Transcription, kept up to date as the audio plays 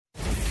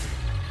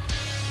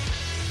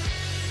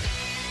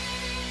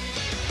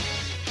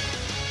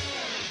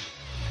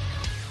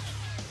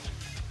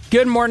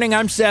Good morning,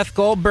 I'm Seth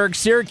Goldberg.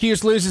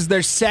 Syracuse loses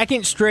their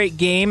second straight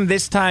game,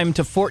 this time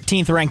to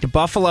 14th-ranked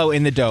Buffalo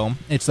in the Dome.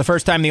 It's the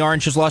first time the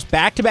Orange has lost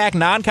back-to-back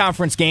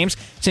non-conference games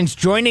since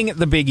joining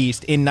the Big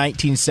East in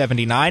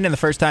 1979, and the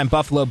first time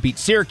Buffalo beat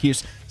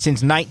Syracuse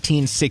since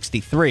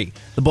 1963.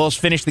 The Bulls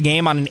finished the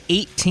game on an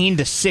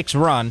 18-6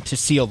 run to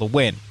seal the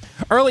win.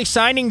 Early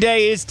signing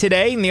day is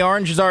today, and the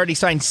Orange has already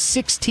signed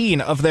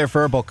 16 of their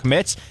verbal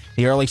commits.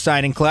 The early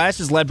signing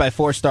class is led by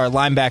four-star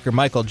linebacker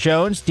Michael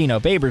Jones. Dino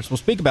Babers will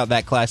speak about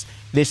that class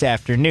this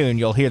afternoon.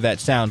 You'll hear that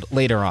sound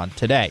later on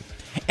today.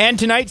 And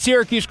tonight,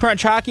 Syracuse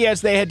Crunch Hockey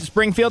as they head to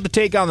Springfield to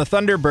take on the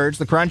Thunderbirds.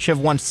 The Crunch have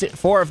won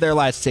 4 of their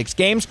last 6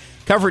 games.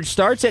 Coverage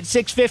starts at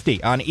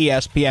 6:50 on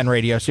ESPN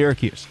Radio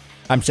Syracuse.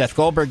 I'm Seth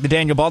Goldberg. The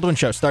Daniel Baldwin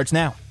Show starts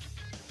now.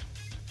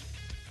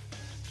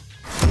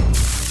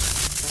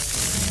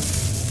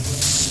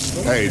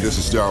 Hey, this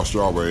is Darryl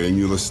Strawberry, and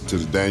you listen to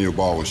the Daniel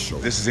Baldwin Show.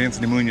 This is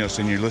Anthony Munoz,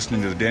 and you're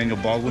listening to the Daniel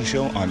Baldwin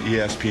Show on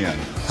ESPN.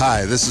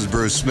 Hi, this is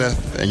Bruce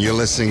Smith, and you're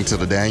listening to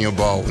the Daniel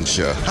Baldwin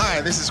Show. Hi,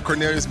 this is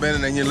Cornelius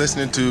Bennett, and you're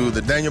listening to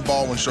the Daniel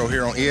Baldwin Show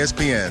here on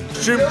ESPN.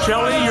 Jim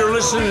Kelly, you're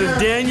listening to the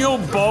Daniel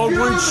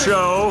Baldwin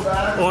Show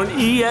on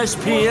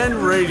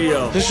ESPN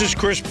Radio. This is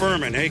Chris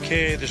Berman,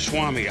 a.k.a. The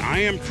Swami. I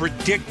am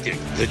predicting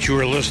that you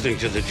are listening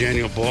to the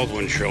Daniel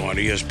Baldwin Show on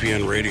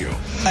ESPN Radio.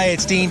 Hi,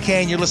 it's Dean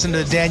Cain. You're listening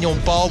to the Daniel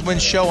Baldwin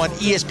Show on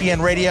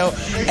ESPN Radio,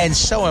 and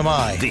so am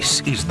I.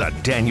 This is the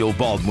Daniel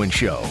Baldwin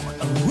Show.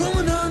 Look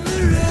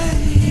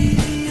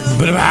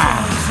at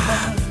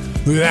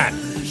that.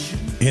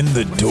 In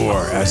the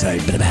door as I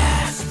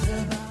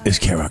is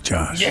K-Rock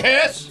Josh.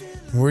 Yes!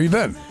 Where you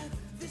been?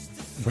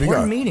 What do you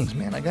got? Meetings,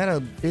 man. I got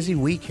a busy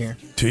week here.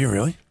 Do you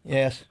really?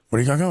 Yes. What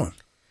do you got going?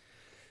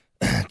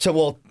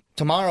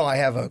 Tomorrow I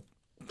have a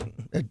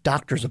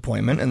doctor's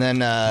appointment, and then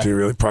Do you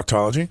really?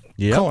 Proctology?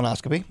 Yeah.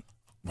 Colonoscopy.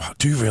 Wow,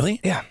 do you really?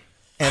 Yeah.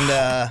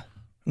 And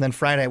then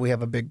Friday we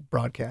have a big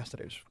broadcast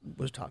that I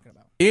was talking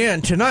about.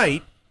 And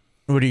tonight,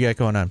 what do you got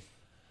going on?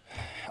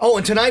 Oh,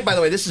 and tonight, by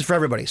the way, this is for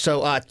everybody.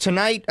 So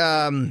tonight,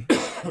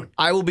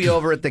 I will be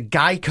over at the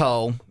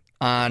Geico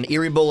on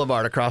Erie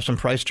Boulevard across from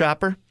Price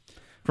Chopper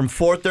from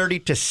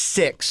 4:30 to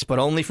 6, but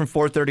only from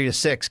 4:30 to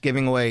 6,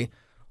 giving away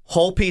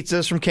whole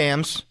pizzas from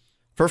Cams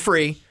for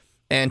free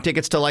and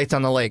tickets to Lights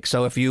on the Lake.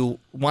 So if you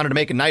wanted to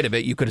make a night of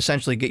it, you could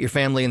essentially get your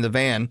family in the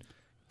van,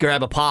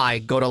 grab a pie,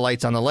 go to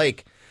Lights on the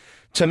Lake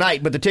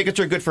tonight. But the tickets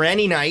are good for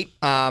any night.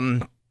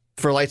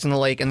 For Lights on the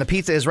Lake, and the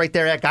pizza is right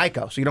there at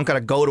Geico, so you don't got to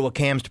go to a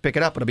Cam's to pick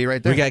it up. It'll be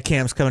right there. We got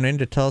Cams coming in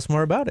to tell us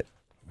more about it.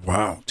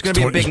 Wow. It's going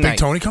to be a big night. Big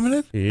Tony coming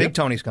in? Yep. Big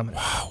Tony's coming in.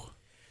 Wow.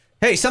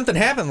 Hey, something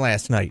happened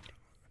last night.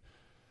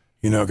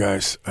 You know,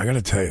 guys, I got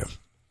to tell you,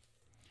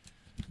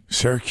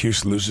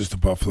 Syracuse loses to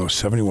Buffalo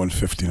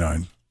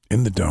 71-59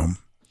 in the Dome.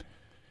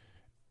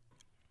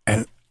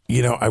 And,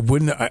 you know,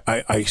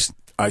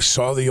 I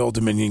saw the Old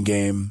Dominion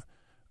game.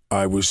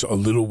 I was a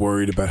little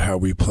worried about how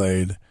we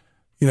played.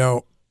 You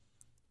know,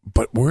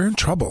 but we're in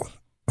trouble.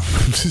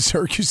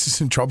 Syracuse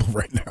is in trouble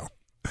right now.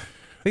 I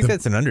think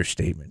that's an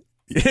understatement.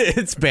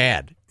 It's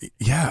bad.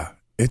 Yeah,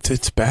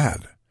 it's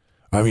bad.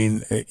 I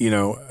mean, you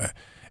know,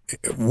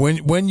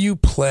 when you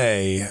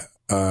play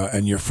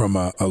and you're from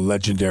a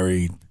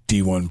legendary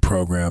D1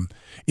 program,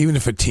 even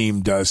if a team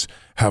does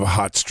have a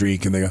hot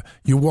streak and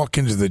you walk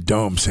into the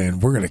Dome saying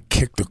we're going to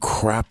kick the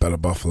crap out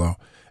of Buffalo,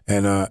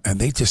 and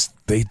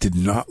they did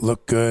not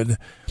look good.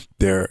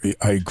 I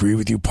agree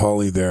with you,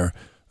 Paulie.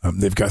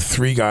 They've got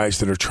 3 guys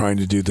that are trying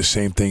to do the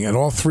same thing, and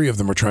all 3 of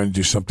them are trying to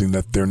do something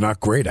that they're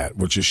not great at,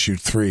 which is shoot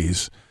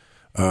threes.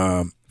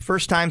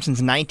 First time since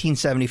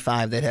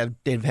 1975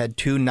 they've had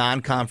 2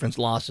 non-conference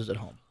losses at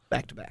home,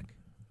 back-to-back.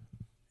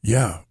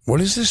 Yeah. What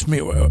does this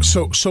mean?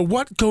 So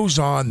what goes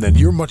on then?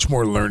 You're much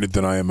more learned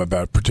than I am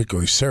about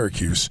particularly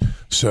Syracuse.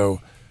 So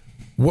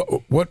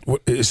what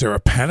is there a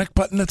panic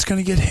button that's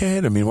going to get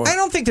hit? I mean, I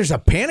don't think there's a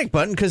panic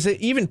button because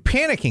even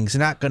panicking's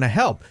not going to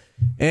help.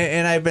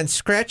 And I've been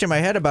scratching my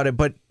head about it,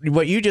 but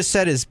what you just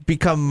said has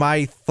become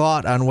my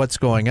thought on what's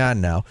going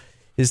on now,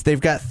 is they've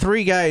got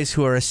 3 guys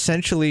who are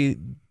essentially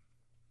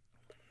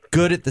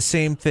good at the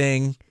same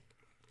thing,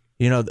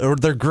 you know, or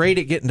they're great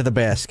at getting to the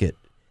basket.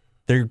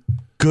 They're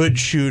good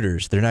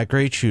shooters. They're not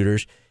great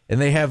shooters.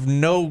 And they have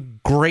no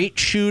great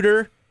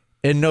shooter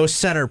and no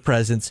center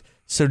presence.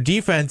 So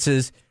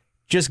defenses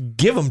just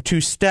give them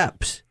 2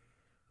 steps.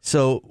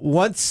 So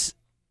once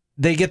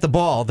they get the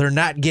ball, they're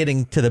not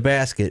getting to the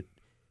basket,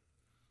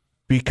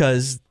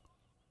 because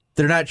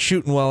they're not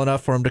shooting well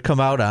enough for them to come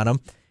out on them.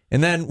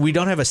 And then we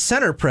don't have a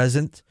center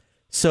present,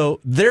 so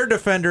their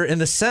defender and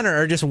the center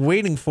are just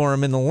waiting for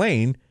them in the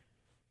lane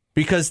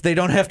because they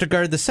don't have to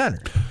guard the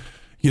center.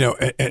 You know,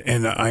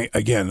 and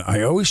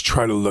I always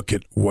try to look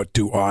at what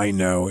do I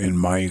know in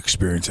my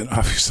experience, and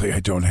obviously I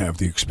don't have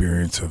the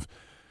experience of,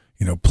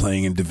 you know,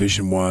 playing in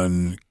Division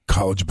I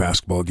college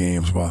basketball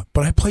games. Well,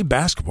 but I play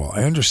basketball.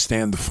 I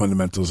understand the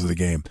fundamentals of the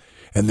game.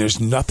 And there's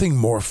nothing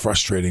more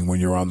frustrating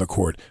when you're on the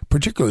court,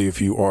 particularly if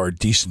you are a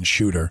decent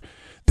shooter,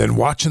 than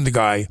watching the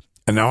guy.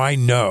 And now I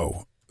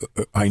know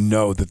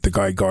that the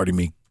guy guarding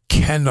me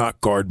cannot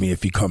guard me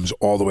if he comes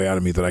all the way out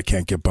of me that I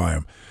can't get by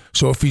him.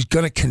 So if he's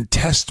going to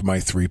contest my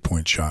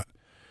 3-point shot,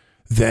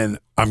 then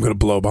I'm going to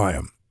blow by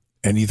him.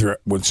 And either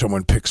when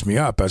someone picks me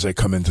up as I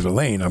come into the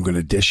lane, I'm going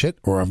to dish it,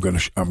 or I'm going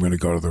to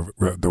go to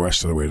the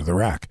rest of the way to the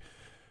rack.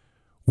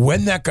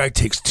 When that guy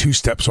takes 2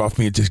 steps off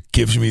me and just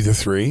gives me the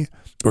 3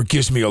 or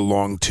gives me a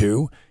long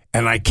 2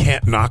 and I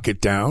can't knock it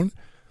down,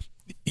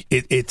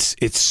 it's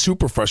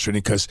super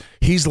frustrating because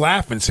he's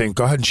laughing, saying,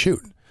 "Go ahead and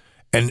shoot."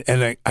 And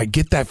I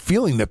get that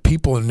feeling that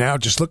people are now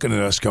just looking at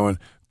us going,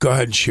 "Go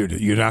ahead and shoot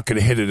it. You're not going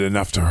to hit it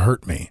enough to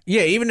hurt me."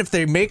 Yeah, even if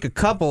they make a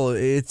couple,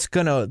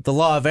 the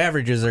law of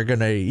averages are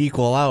going to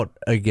equal out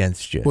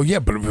against you. Well, yeah,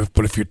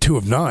 but if you're 2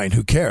 of 9,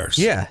 who cares?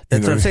 Yeah,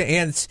 that's what I'm saying.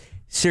 And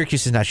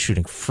Syracuse is not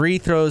shooting free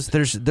throws.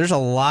 There's a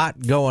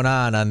lot going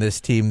on this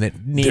team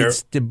that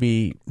needs to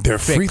be their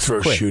fixed free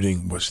throw quick.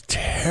 shooting was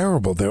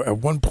terrible. At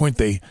one point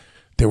they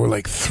were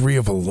like 3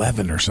 of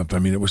 11 or something. I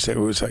mean, it was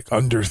like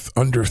under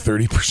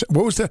 30%.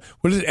 What was that?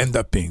 What did it end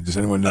up being? Does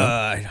anyone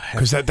know?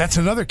 Because that's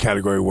another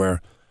category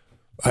where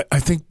I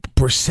think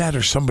Brissett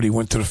or somebody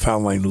went to the foul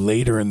line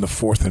later in the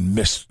fourth and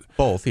missed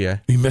both. Yeah,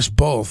 he missed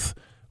both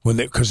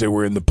because they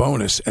were in the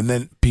bonus, and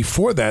then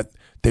before that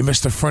they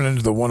missed the front end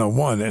of the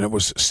 1-on-1, and it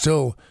was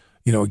still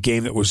a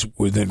game that was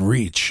within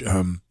reach.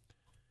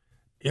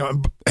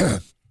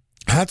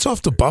 Hats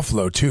off to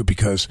Buffalo too,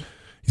 because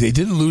they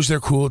didn't lose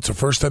their cool. It's the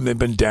first time they've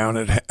been down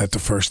at the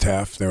first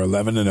half. They're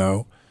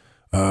 11-0.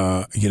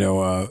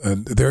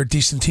 And they're a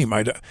decent team.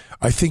 I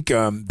think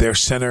their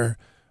center,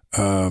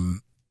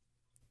 he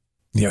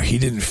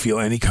didn't feel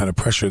any kind of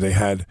pressure. They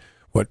had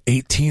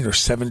 18 or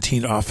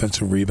 17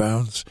 offensive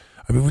rebounds.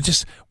 I mean,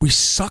 we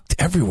sucked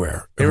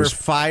everywhere. They were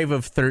 5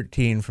 of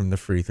 13 from the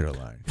free throw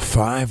line.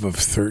 5 of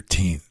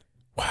 13.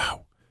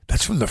 Wow,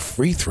 that's from the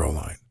free throw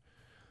line.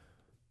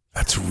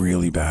 That's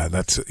really bad.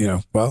 That's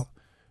well.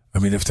 I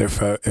mean, if they're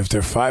 5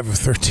 of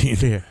 13,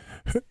 yeah.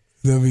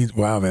 That means,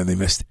 wow, man, they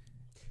missed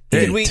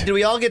 8. Did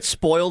we all get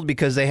spoiled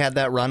because they had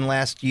that run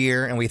last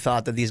year and we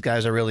thought that these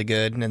guys are really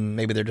good and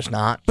maybe they're just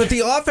not? But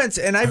the offense,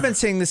 and I've been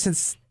saying this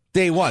since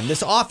day one,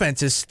 this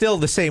offense is still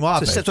the same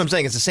offense. That's what I'm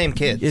saying. It's the same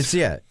kids.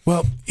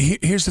 Well,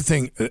 here's the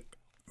thing.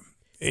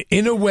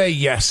 In a way,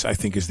 yes, I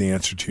think is the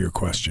answer to your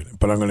question.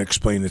 But I'm going to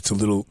explain it's a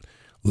little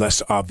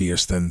less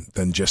obvious than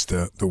just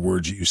the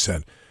words that you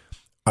said.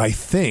 I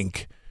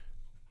think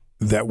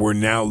that we're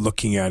now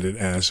looking at it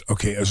as,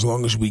 okay, as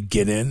long as we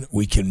get in,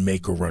 we can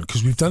make a run.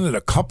 Because we've done it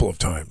a couple of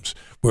times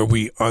where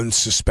we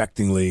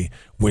unsuspectingly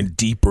went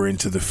deeper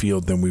into the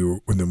field than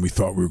we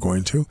thought we were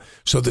going to.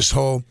 So this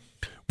whole,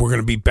 we're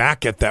going to be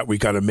back at that. We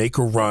got to make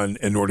a run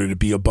in order to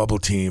be a bubble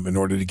team, in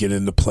order to get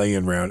in the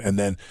play-in round, and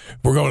then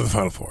we're going to the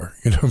Final Four.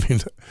 You know what I mean?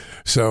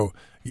 So,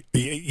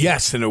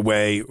 yes, in a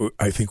way,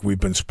 I think we've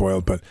been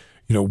spoiled. But,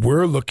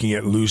 we're looking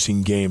at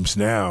losing games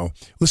now.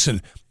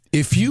 Listen,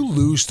 if you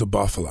lose to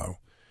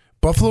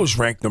Buffalo's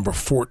ranked number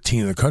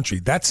 14 in the country.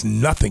 That's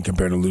nothing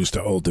compared to lose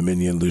to Old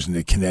Dominion, losing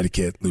to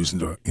Connecticut, losing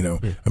to,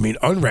 I mean,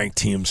 unranked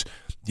teams,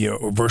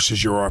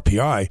 versus your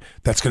RPI,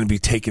 that's going to be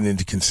taken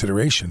into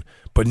consideration.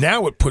 But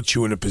now it puts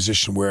you in a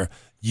position where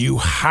you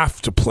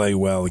have to play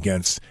well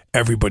against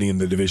everybody in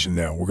the division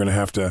now. We're going to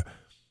have to,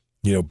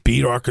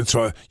 beat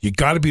Arkansas. You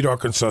got to beat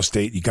Arkansas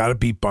State. You got to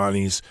beat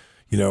Bonnie's.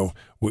 We're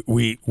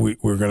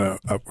going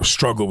to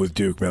struggle with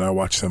Duke, man. I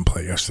watched them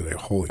play yesterday.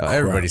 Holy crap.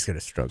 Everybody's going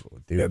to struggle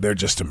with Duke. Yeah, they're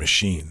just a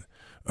machine.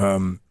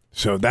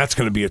 So that's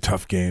going to be a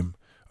tough game.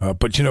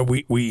 But,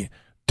 we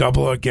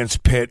double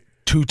against Pitt.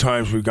 2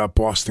 times we've got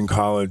Boston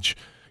College.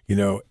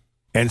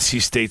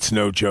 NC State's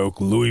no joke.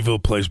 Louisville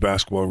plays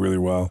basketball really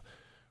well.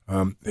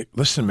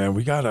 Listen, man,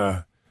 we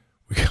got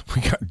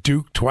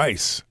Duke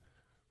twice.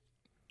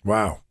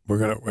 Wow.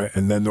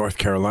 And then North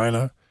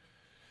Carolina.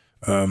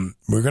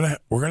 We're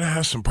gonna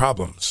have some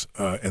problems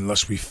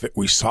unless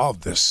we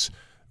solve this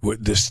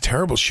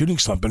terrible shooting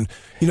slump. And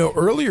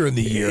earlier in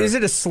the year, is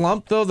it a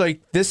slump though?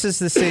 Like, this is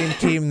the same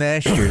team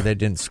last year that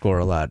didn't score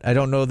a lot. I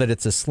don't know that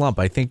it's a slump.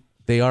 I think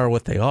they are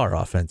what they are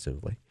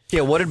offensively.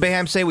 Yeah, what did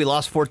Boeheim say? We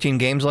lost 14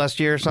 games last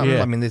year or something?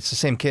 Yeah. I mean, it's the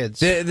same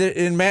kids.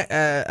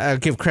 I'll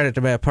give credit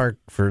to Matt Park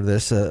for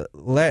this.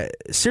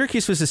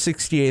 Syracuse was the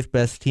 68th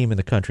best team in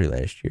the country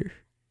last year.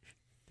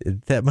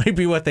 That might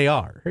be what they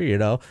are.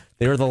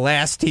 They were the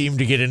last team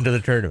to get into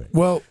the tournament.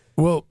 Well,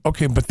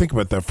 okay, but think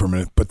about that for a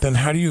minute. But then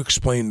how do you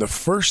explain the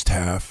first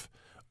half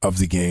of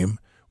the game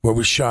where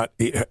we shot,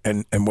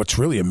 and what's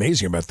really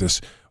amazing about this,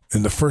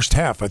 in the first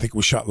half, I think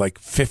we shot like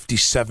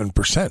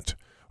 57%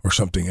 or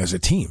something as a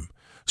team.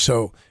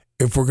 So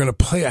if we're going to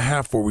play a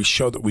half where we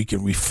show that we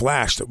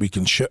flash that we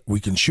can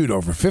shoot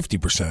over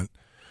 50%,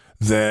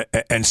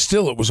 and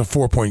still it was a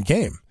 4-point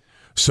game.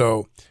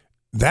 So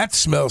that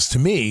smells to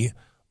me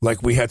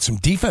like we had some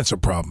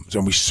defensive problems,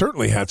 and we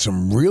certainly had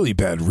some really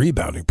bad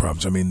rebounding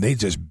problems. I mean, they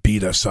just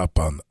beat us up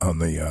on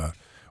the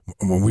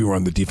when we were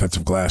on the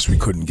defensive glass, we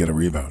couldn't get a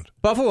rebound.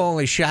 Buffalo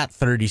only shot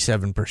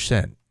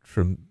 37%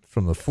 from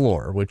the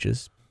floor, which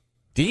is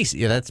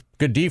decent. Yeah, that's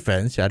good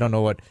defense. I don't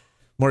know what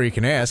more you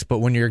can ask, but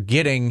when you're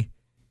getting,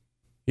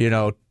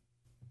 out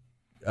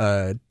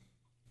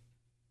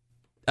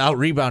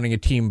rebounding a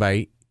team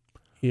by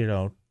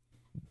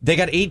they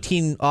got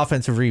 18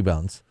 offensive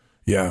rebounds.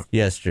 Yeah.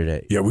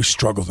 Yesterday. Yeah, we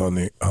struggled on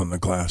the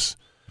glass.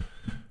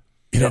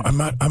 I'm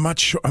not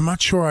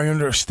sure I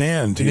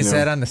understand. Is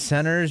that on the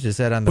centers? Is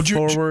that on the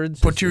forwards?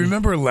 But do you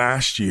remember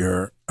last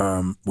year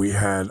we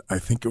had? I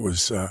think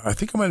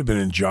it might have been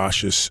in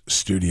Josh's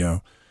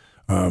studio.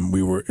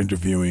 We were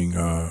interviewing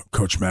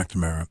Coach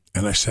McNamara,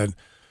 and I said,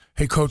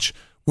 "Hey, Coach,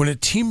 when a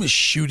team is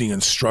shooting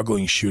and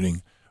struggling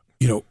shooting,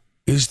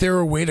 is there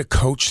a way to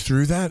coach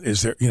through that?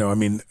 Is there?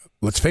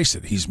 Let's face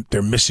it,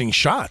 they're missing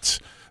shots."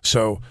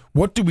 So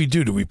what do we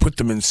do? Do we put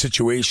them in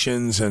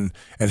situations and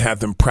have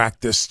them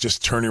practice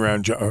just turning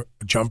around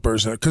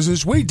jumpers? Because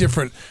it's way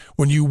different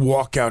when you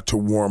walk out to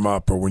warm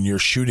up or when you're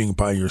shooting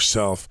by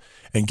yourself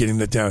and getting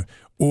that down.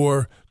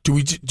 Or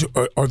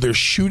are there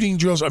shooting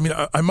drills? I mean,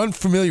 I'm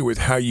unfamiliar with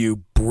how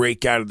you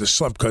break out of the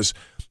slump because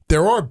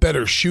there are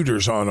better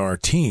shooters on our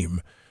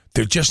team.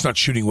 They're just not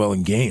shooting well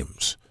in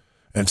games.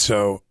 And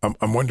so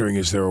I'm wondering,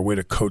 is there a way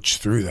to coach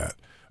through that?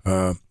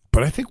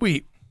 But I think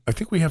we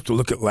have to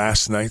look at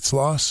last night's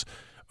loss,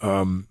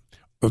 the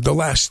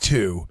last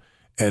two,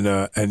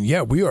 and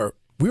yeah, we are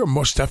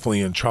most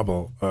definitely in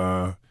trouble.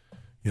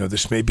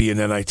 This may be an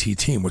NIT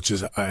team, which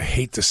is, I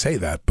hate to say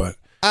that, but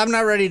I'm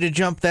not ready to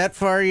jump that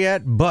far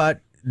yet.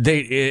 But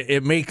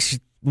it makes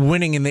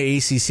winning in the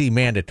ACC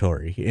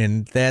mandatory,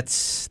 and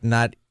that's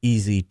not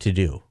easy to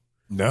do.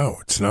 No,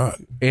 it's not.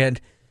 And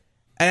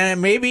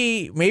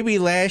maybe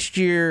last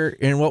year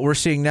and what we're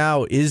seeing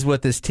now is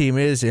what this team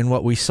is, and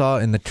what we saw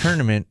in the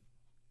tournament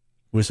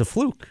was a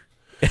fluke.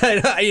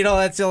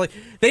 That's the only.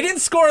 They didn't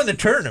score in the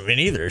tournament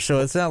either, so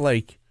it's not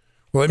like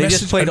they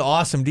just played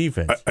awesome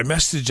defense. I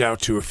messaged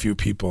out to a few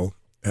people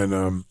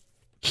and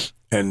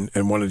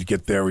wanted to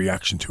get their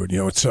reaction to it.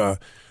 It's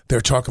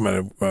they're talking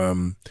about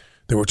it.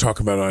 They were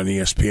talking about it on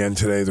ESPN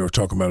today. They were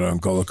talking about it on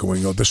Golic and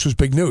Wingo. This was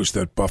big news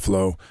that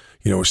Buffalo,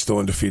 was still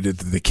undefeated.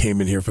 That they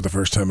came in here for the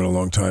first time in a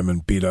long time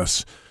and beat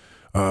us.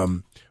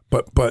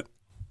 But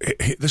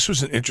this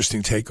was an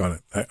interesting take on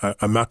it.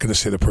 I'm not going to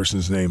say the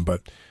person's name,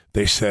 but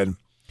they said,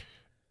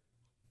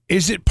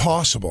 is it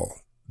possible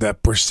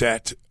that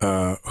Brissett,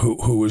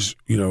 who was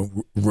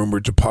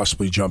rumored to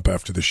possibly jump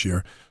after this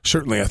year,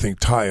 certainly I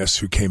think Tyus,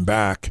 who came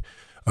back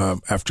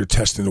after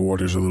testing the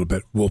waters a little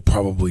bit, will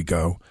probably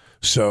go.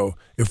 So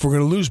if we're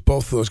going to lose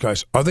both of those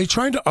guys, are they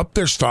trying to up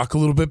their stock a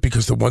little bit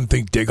because the one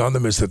thing dig on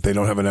them is that they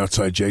don't have an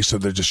outside J, so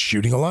they're just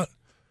shooting a lot?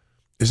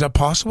 Is that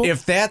possible?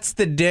 If that's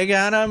the dig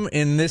on them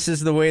and this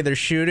is the way they're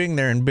shooting,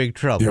 they're in big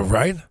trouble. You're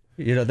right.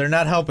 They're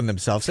not helping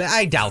themselves.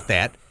 I doubt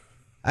that.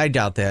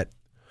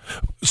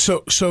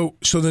 So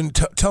then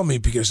tell me,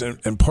 because,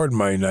 and pardon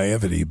my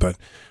naivety, but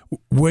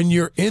when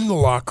you're in the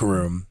locker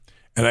room,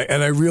 and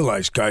I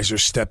realize guys are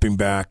stepping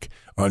back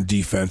on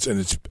defense and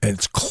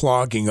it's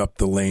clogging up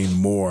the lane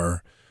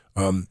more,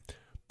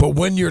 but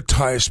when you're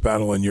Tyus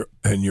Battle and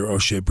you're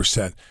O'Shea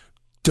Brissett,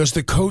 does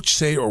the coach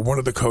say, or one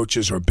of the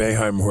coaches or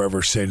Boeheim or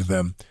whoever say to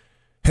them,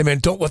 "Hey man,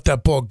 don't let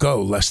that ball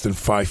go less than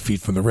 5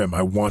 feet from the rim.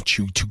 I want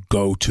you to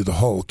go to the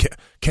hole"?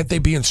 Can't they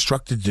be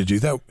instructed to do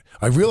that?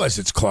 I realize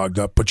it's clogged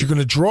up, but you're going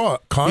to draw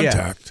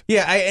contact.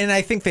 Yeah,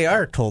 I think they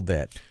are told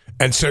that.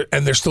 And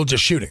they're still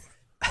just shooting.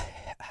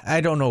 I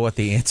don't know what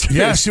the answer is.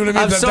 Yeah, see what I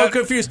mean? I'm so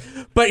confused.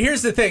 But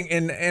here's the thing,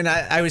 and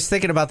I was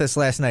thinking about this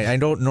last night.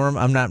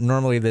 I'm not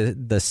normally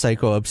the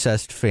psycho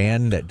obsessed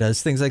fan that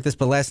does things like this,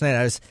 but last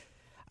night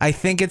I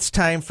think it's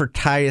time for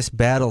Tyus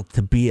Battle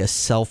to be a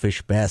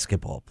selfish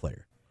basketball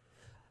player.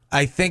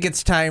 I think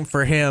it's time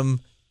for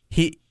him.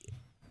 He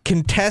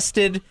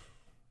contested,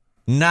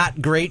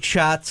 not great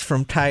shots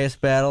from Tyus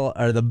Battle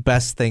are the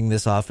best thing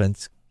this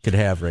offense could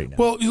have right now.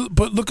 Well,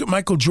 but look at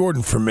Michael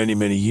Jordan for many,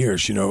 many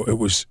years.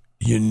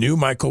 You knew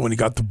Michael when he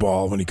got the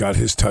ball, when he got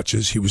his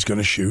touches, he was going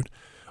to shoot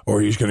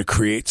or he was going to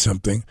create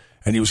something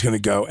and he was going to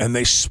go. And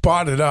they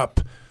spotted up,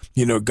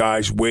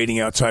 guys waiting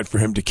outside for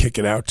him to kick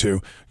it out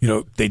to.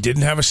 They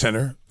didn't have a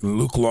center.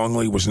 Luke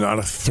Longley was not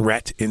a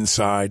threat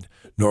inside.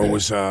 Nor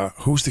was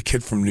who's the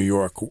kid from New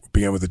York,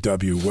 began with a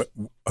W,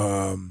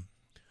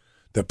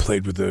 that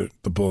played with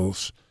the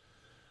Bulls?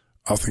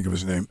 I'll think of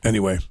his name.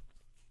 Anyway,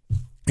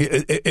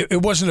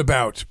 it wasn't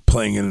about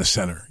playing in the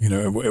center.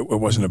 It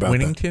wasn't about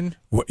Winnington?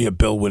 That. Yeah,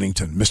 Bill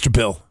Winnington. Mr.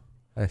 Bill.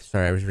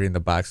 Sorry, I was reading the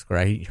box score.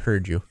 I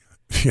heard you.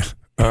 Yeah.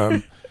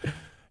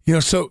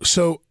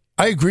 So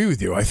I agree with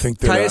you. I think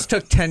that Tyus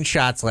took 10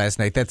 shots last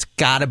night. That's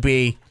got to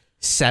be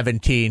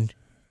 17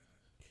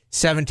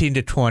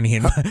 to 20.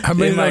 How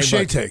many did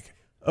O'Shea take?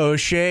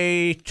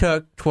 O'Shea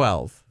took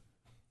 12.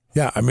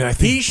 Yeah, I think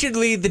he should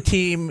lead the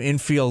team in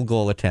field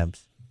goal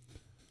attempts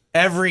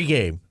every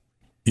game.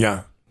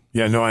 Yeah,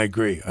 no, I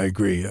agree. I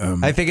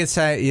think it's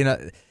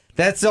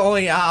that's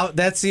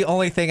the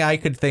only thing I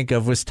could think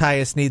of was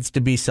Tyus needs to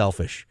be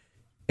selfish,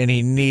 and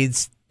he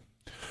needs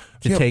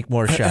to take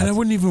more shots. And I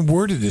wouldn't even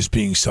word it as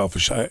being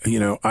selfish.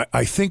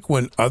 I think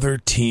when other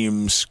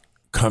teams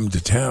come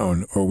to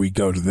town or we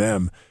go to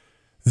them,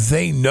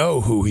 they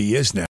know who he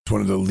is now. He's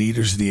one of the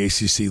leaders of the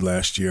ACC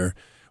last year,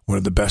 one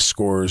of the best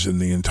scorers in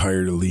the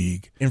entire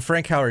league. And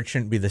Frank Howard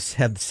shouldn't be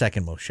have the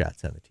second most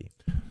shots on the team.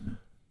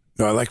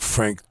 No, I like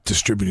Frank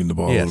distributing the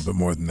ball a little bit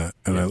more than that,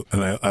 and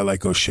I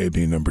like O'Shea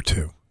being number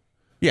 2.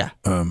 Yeah.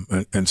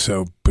 And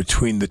so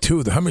between the two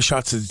of them, how many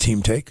shots did the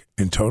team take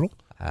in total?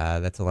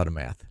 That's a lot of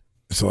math.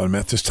 It's a lot of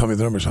math. Just tell me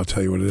the numbers. I'll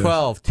tell you what it is.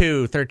 12,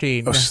 2,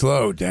 13. Oh,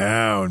 slow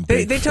down,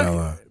 big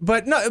fella.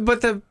 But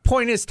the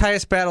point is,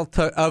 Tyus Battle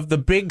of the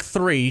big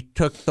 3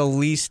 took the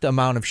least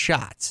amount of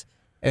shots,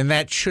 and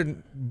that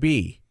shouldn't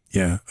be.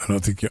 Yeah, I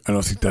don't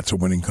think that's a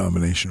winning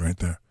combination right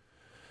there.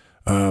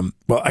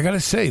 Well, I got to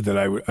say that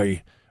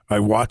I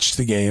watched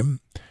the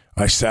game.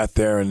 I sat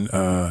there and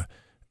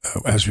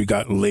as we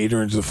got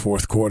later into the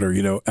fourth quarter,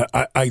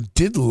 I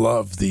did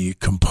love the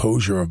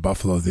composure of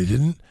Buffalo. They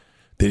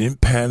didn't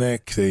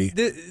panic.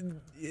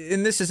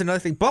 And this is another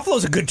thing.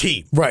 Buffalo's a good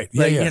team, right?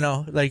 Yeah,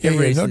 no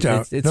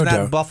doubt. It's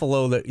not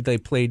Buffalo that they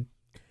played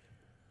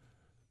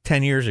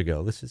 10 years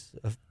ago. This is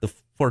the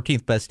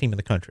 14th best team in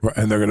the country, right,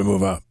 and they're going to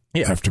move up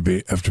after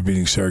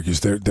beating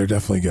Syracuse. They're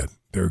definitely good.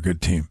 They're a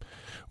good team.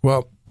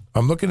 Well,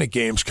 I'm looking at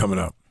games coming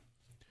up,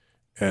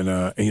 and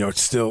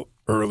it's still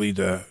early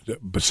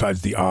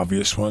besides the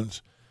obvious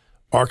ones.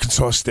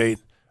 Arkansas State.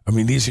 I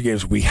mean, these are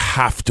games we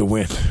have to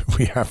win.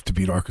 We have to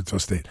beat Arkansas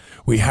State.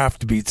 We have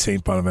to beat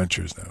St.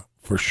 Bonaventure's now,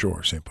 for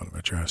sure. St.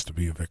 Bonaventure has to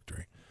be a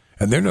victory.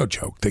 And they're no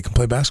joke. They can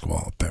play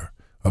basketball up there,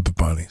 up at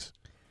Bonnie's.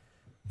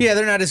 Yeah,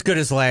 they're not as good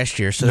as last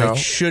year, so that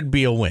should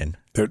be a win.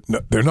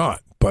 They're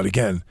not. But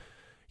again,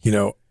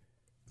 that's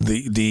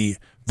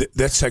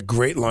that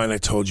great line I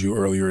told you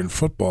earlier in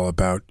football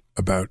about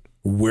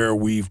where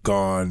we've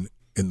gone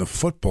in the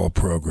football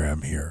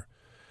program here,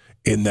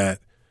 in that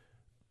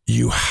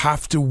you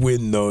have to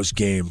win those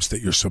games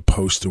that you're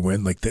supposed to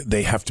win. Like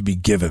they have to be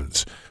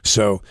givens.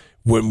 So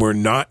when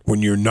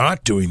you're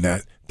not doing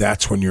that,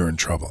 that's when you're in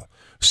trouble.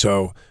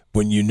 So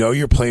when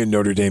you're playing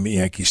Notre Dame at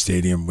Yankee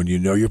Stadium, when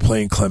you're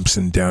playing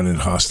Clemson down in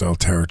hostile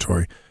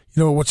territory,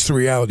 what's the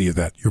reality of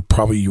that? You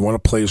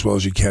want to play as well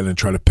as you can and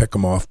try to pick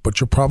them off, but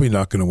you're probably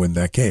not going to win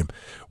that game.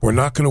 We're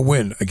not going to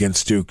win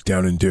against Duke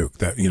down in Duke.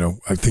 That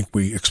I think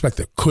we expect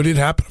that. Could it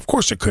happen? Of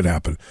course it could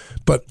happen.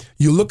 But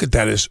you look at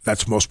that as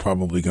that's most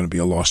probably going to be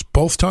a loss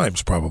both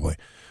times probably.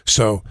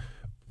 So,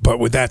 but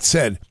with that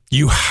said,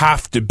 you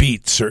have to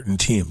beat certain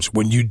teams.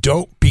 When you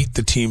don't beat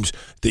the teams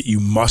that you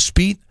must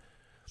beat,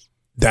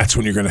 that's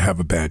when you're going to have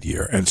a bad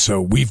year. And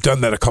so we've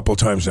done that a couple of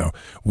times now.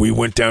 We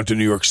went down to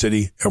New York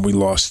City and we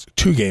lost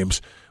 2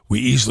 games. We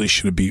easily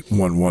should have beat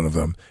one of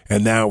them.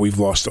 And now we've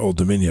lost to Old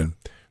Dominion.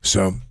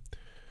 So,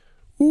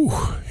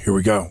 here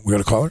we go. We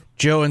got a caller?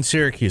 Joe in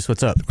Syracuse.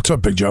 What's up? What's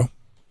up, Big Joe?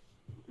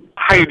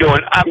 How you doing?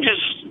 I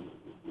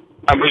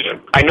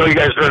know you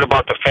guys heard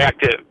about the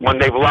fact that when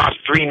they've lost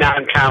 3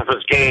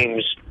 non-conference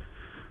games,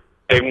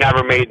 they've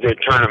never made the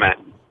tournament.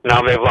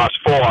 Now they've lost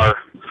 4.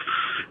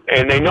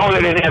 And they know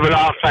they didn't have an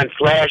offense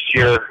last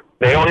year.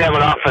 They only have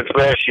an offense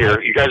last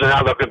year. You guys are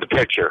not looking at the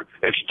picture.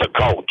 It's the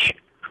coach.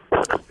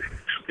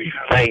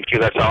 Thank you.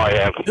 That's all I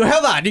have.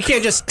 Hold on. You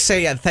can't just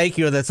say thank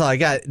you. That's all I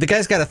got. The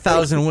guy's got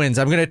 1,000 wins.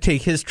 I'm going to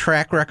take his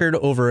track record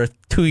over a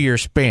 2-year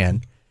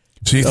span.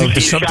 So you think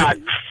he shot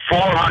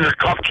 400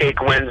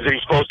 cupcake wins that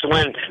he's supposed to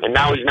win, and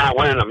now he's not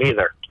winning them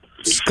either.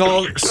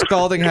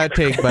 Scalding hot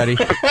take, buddy.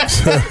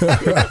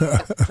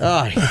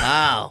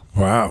 Wow.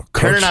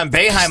 Turning on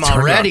Boeheim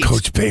already.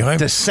 Coach Boeheim.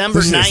 December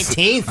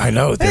 19th. I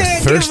know.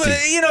 They're thirsty.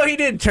 He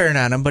did turn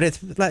on him, but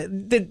it's like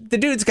the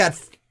dude's got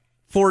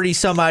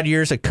 40-some-odd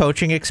years of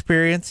coaching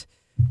experience,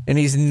 and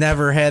he's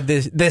never had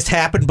this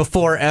happen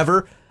before,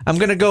 ever. I'm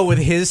going to go with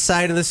his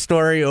side of the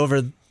story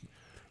over...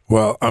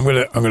 Well, I'm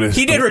gonna.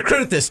 He did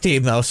recruit this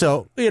team, though,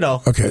 so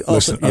Okay,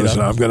 listen.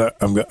 I'm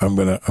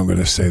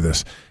gonna say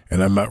this,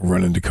 and I'm not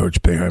running to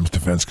Coach Boeheim's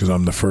defense because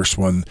I'm the first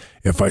one.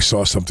 If I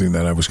saw something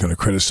that I was going to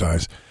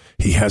criticize,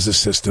 he has a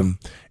system.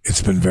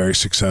 It's been very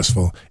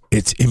successful.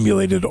 It's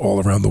emulated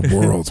all around the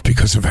world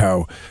because of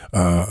how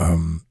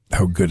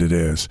good it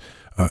is.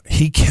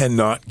 He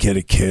cannot get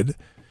a kid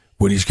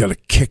when he's got a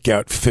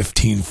kick-out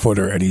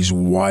 15-footer and he's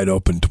wide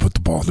open to put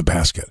the ball in the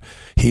basket.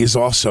 He is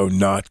also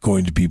not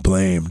going to be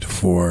blamed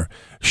for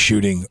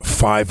shooting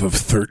 5 of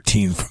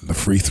 13 from the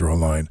free throw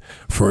line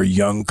for a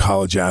young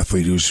college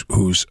athlete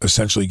who's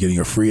essentially getting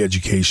a free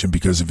education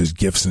because of his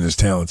gifts and his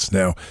talents.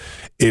 Now,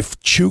 if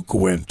Chuk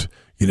went,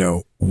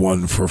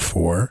 1 for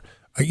 4,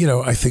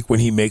 I think when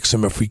he makes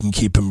them, if we can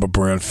keep him up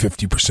around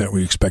 50%,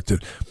 we expect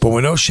it. But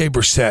when O'Shea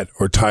Brissett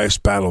or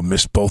Tyus Battle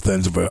missed both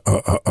ends of a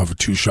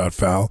 2-shot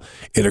foul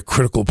in a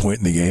critical point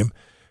in the game,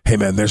 hey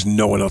man, there's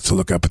no one else to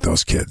look up at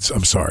those kids.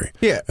 I'm sorry.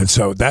 Yeah. And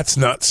so that's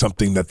not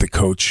something that the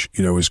coach,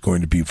 is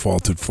going to be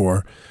faulted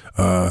for.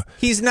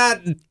 He's not.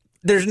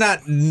 There's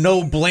not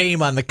no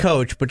blame on the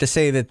coach, but to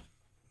say that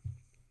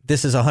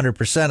this is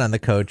 100% on the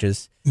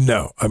coaches.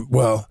 No.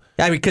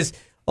 Because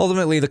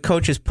ultimately, the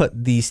coaches put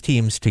these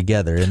teams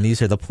together, and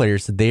these are the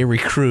players that they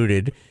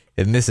recruited,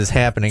 and this is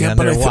happening on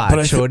their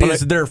watch. So it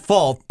is their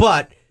fault,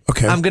 but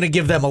I'm going to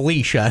give them a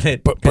leash on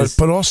it. But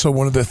also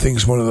one of the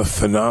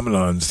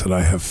phenomenons that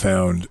I have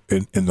found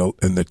in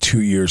the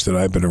 2 years that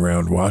I've been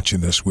around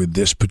watching this with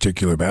this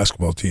particular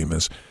basketball team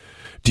is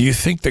Do you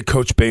think that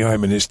Coach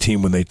Boeheim and his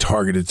team, when they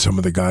targeted some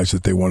of the guys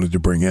that they wanted to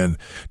bring in,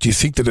 do you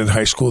think that in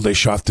high school they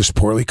shot this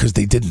poorly? Because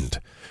they didn't.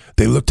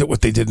 They looked at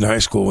what they did in high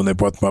school when they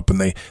brought them up, and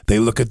they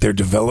look at their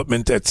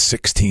development at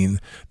 16.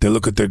 They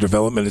look at their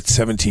development at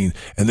 17,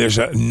 and there's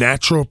a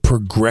natural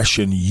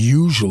progression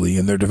usually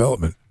in their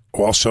development.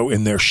 Also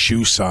in their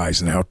shoe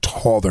size and how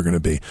tall they're going to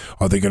be.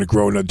 Are they going to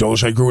grow?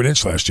 Dolezaj grew an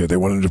inch last year. They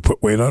wanted him to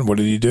put weight on. What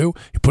did he do?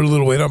 He put a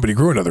little weight on, but he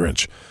grew another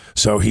inch.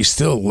 So he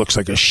still looks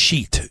like a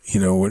sheet,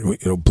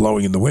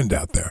 blowing in the wind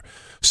out there.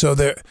 So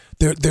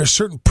there's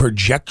certain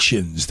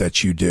projections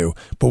that you do.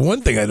 But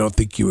one thing I don't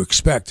think you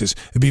expect is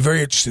it'd be very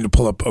interesting to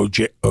pull up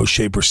O'Shea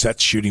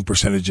Brissett's shooting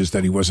percentages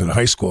that he was in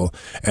high school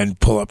and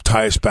pull up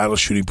Tyus Battle's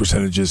shooting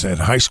percentages in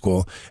high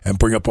school and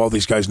bring up all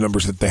these guys'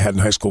 numbers that they had in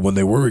high school when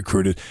they were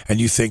recruited.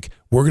 And you think,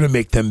 we're going to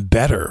make them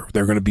better.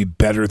 They're going to be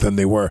better than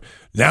they were.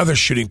 Now they're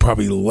shooting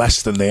probably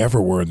less than they ever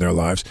were in their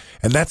lives.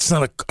 And that's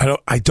not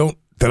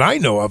that I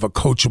know of a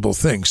coachable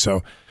thing.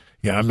 So,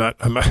 yeah, I'm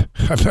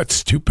not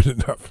stupid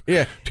enough.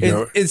 Yeah,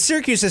 and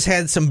Syracuse has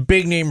had some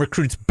big name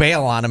recruits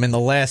bail on them in the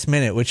last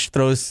minute, which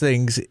throws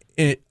things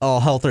all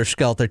helter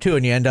skelter too,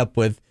 and you end up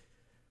with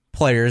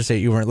players that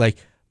you weren't like.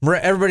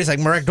 Everybody's like,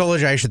 Marek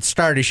Dolezaj should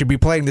start. He should be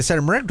playing the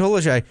center. Marek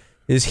Dolezaj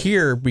is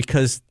here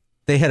because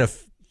they had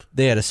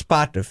a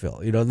spot to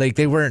fill. Like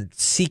they weren't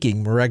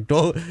seeking Marek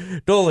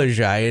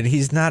Dolezaj, and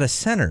he's not a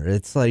center.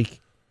 It's like,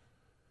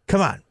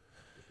 come on.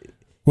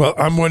 Well,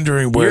 I'm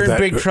wondering where you're in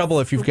big trouble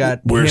if you've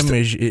got him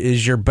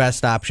is your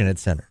best option at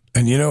center.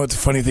 And you know what the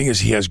funny thing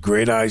is? He has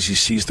great eyes. He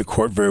sees the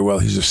court very well.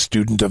 He's a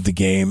student of the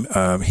game.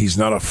 He's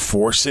not a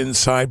force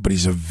inside, but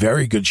he's a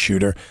very good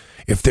shooter.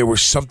 If there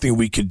was something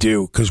we could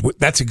do, because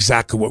that's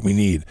exactly what we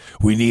need.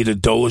 We need a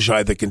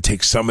Dolezaj that can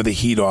take some of the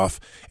heat off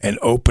and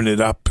open it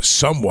up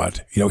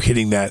somewhat,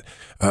 hitting that,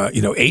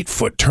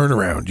 8-foot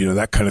turnaround,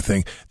 that kind of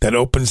thing, that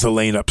opens the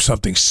lane up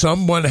something.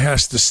 Someone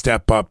has to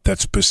step up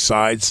that's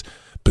besides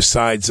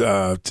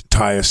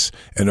Tyus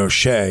and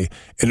O'Shea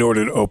in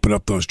order to open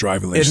up those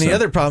driving lanes. And the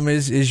other problem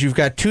is you've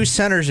got two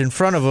centers in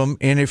front of him,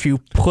 and if you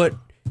put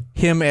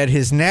him at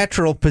his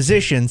natural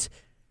positions,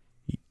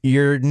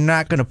 you're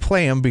not going to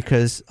play him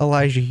because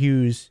Elijah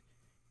Hughes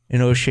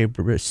and O'Shea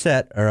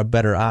Brissett are a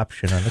better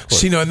option on the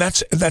court. And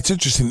that's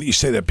interesting that you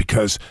say that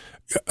because,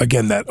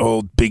 again, that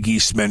old Big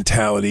East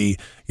mentality,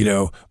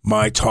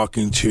 my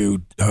talking to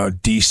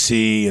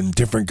DC and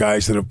different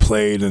guys that have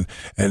played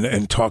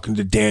and talking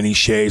to Danny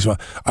Shays. Well,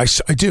 I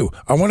do.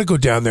 I want to go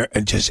down there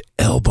and just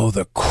elbow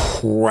the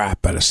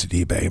crap out of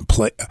Sidibe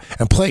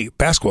and play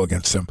basketball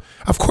against him.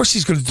 Of course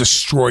he's going to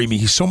destroy me.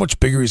 He's so much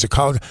bigger. He's a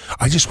college.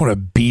 I just want to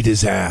beat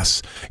his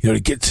ass.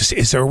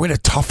 Is there a way to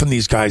toughen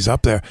these guys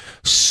up there?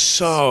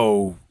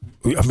 So,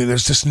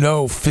 there's just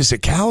no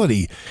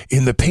physicality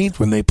in the paint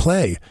when they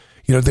play.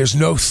 There's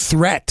no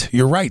threat.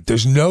 You're right.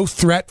 There's no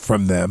threat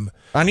from them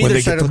on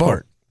either side of the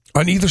court.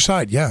 On either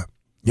side, yeah.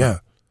 All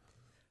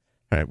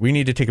right, we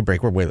need to take a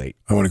break. We're way late.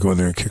 I want to go in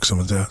there and kick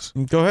someone's ass.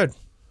 Go ahead.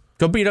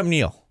 Go beat up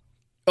Neil.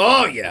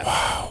 Oh, yeah.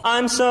 Wow.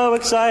 I'm so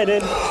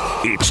excited.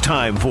 It's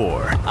time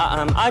for...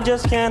 I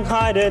just can't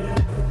hide it.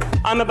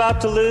 I'm about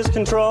to lose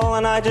control,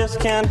 and I just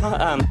can't...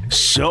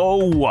 So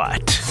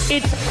what?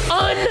 It's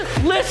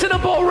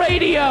unlistenable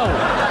radio.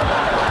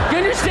 You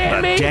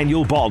understand me? The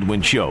Daniel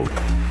Baldwin Show.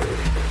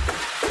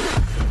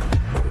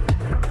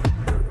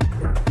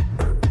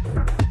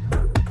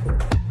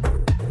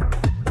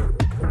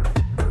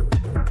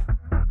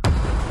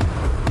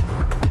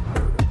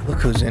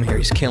 Who's in here?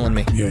 He's killing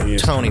me. Yeah, he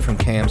is. Tony from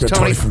Cams.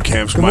 Tony from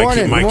Cams.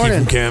 Mikey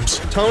from Cams.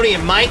 Tony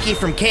and Mikey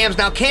from Cams.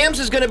 Now, Cams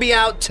is going to be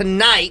out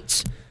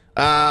tonight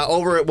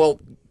over at,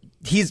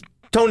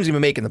 Tony's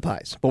even making the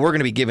pies, but we're going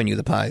to be giving you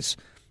the pies.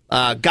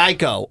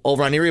 Geico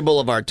over on Erie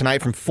Boulevard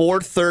tonight from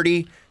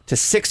 4:30 to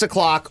 6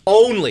 o'clock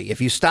only. If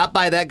you stop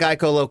by that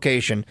Geico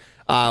location,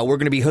 we're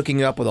going to be hooking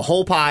you up with a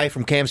whole pie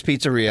from Cams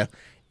Pizzeria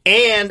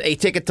and a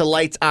ticket to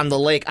Lights on the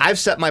Lake. I've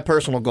set my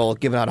personal goal of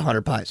giving out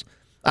 100 pies.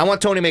 I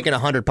want Tony making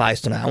 100 pies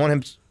tonight. I want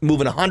him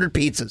moving 100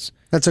 pizzas.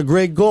 That's a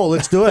great goal.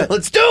 Let's do it.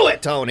 Let's do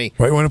it, Tony.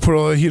 Why do you want to put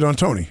all the heat on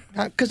Tony?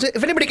 Because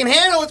if anybody can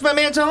handle it, it's my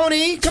man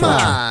Tony. Come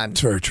on.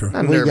 It's very true.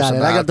 I'm we nervous got it.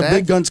 about I got the that.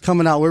 big guns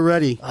coming out. We're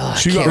ready.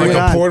 So you got like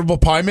a portable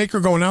pie maker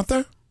going out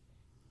there?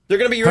 They're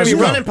going to be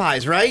running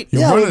pies, right?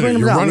 Yeah, we're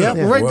bringing them down. running Yeah,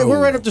 it.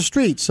 we're right up the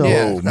street. So,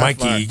 Whoa,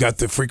 Mikey, you got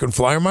the frequent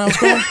flyer miles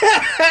going?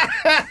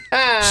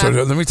 So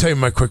let me tell you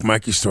my quick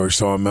Mikey story.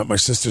 So I'm at my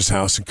sister's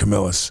house in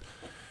Camillus,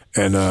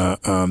 and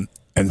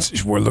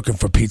we're looking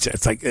for pizza.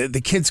 It's like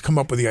the kids come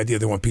up with the idea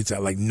they want pizza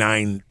at like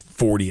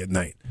 9:40 at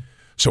night.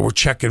 So we're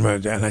checking,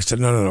 and I said,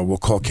 no, we'll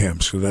call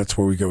Cams. So that's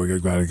where we go. We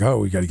got to go.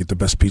 We got to get the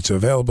best pizza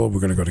available. We're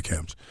going to go to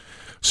Cams.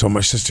 So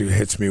my sister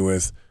hits me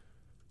with,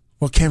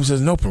 well, Cams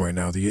isn't open right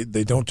now.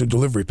 They don't do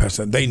delivery past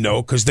that. They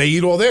know because they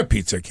eat all their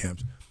pizza at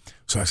Cams.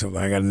 So I said,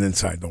 I got an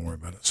inside. Don't worry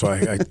about it. So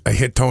I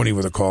hit Tony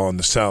with a call on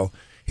the cell.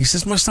 He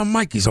says, my son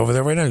Mikey's over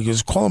there right now. He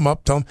goes, call him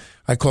up. Tell him.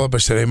 I call up. I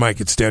said, hey, Mike,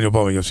 it's Daniel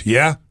Baldwin. He goes,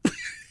 yeah?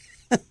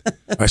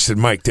 I said,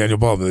 Mike, Daniel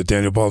Baldwin, the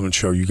Daniel Baldwin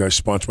Show. You guys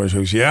sponsor my show?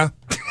 He goes, yeah.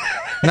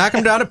 Knock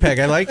him down a peg.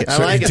 I like it. I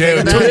like it.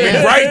 Daniel, took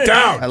me right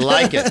down. I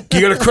like it.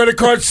 You got a credit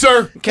card,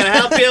 sir? Can I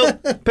help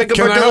you? Pick up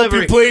Can our I help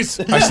delivery. you, please?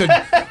 I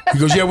said, he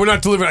goes, yeah, we're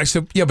not delivering. I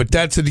said, yeah, but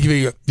Dad said to give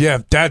you. Yeah,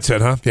 Dad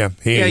said, huh? Yeah.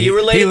 You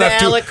related to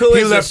Alec? Who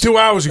He is left this? 2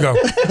 hours ago.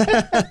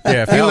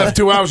 Yeah, He left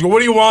 2 hours ago. What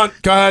do you want?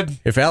 Go ahead.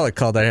 If Alec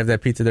called, I'd have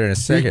that pizza there in a Are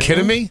second. you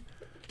kidding me?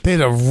 They'd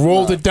have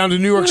rolled it down to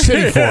New York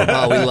City for him.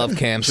 Oh, we love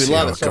Cams. We See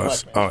love how it so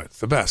goes. much. Oh, it's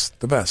the best.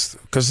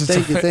 Because it's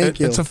Thank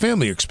you. it's a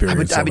family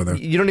experience over there.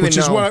 you don't even which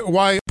is know.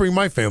 why I bring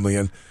my family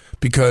in,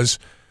 because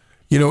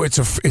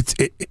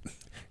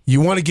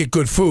you want to get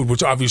good food,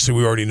 which obviously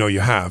we already know you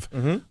have.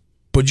 Mm-hmm.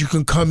 But you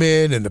can come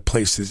in and the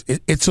place is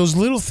it's those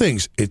little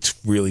things. It's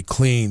really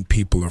clean.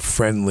 People are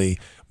friendly.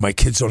 My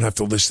kids don't have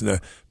to listen to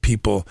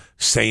people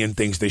saying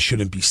things they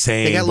shouldn't be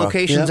saying. They got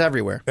locations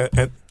everywhere.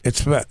 And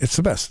it's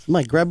the best.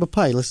 Mike, grab a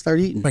pie. Let's start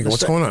eating. Mike,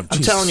 what's going on? I'm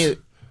Jeez. telling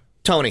you,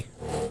 Tony,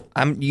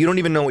 you don't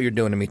even know what you're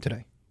doing to me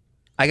today.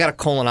 I got a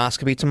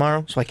colonoscopy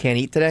tomorrow, so I can't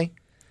eat today.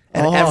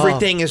 And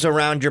everything is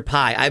around your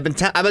pie. I've been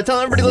telling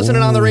everybody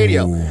listening on the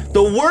radio.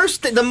 The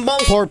worst thing, the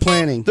most poor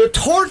planning.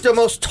 The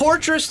most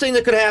torturous thing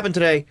that could happen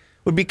today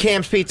would be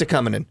Cam's Pizza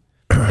coming in.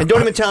 And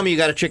don't even tell me you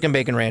got a chicken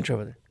bacon ranch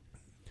over there.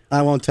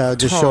 I won't tell. I'll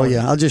just show you.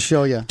 I'll just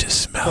show you.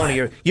 Just smell Tony,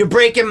 it. you're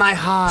breaking my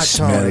heart,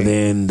 Smell Tony. it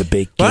in the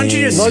bacon. Why don't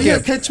you just Well,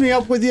 skip? catch me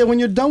up with you when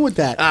you're done with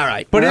that. All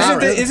right. But All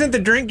right. isn't the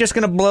drink just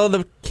going to blow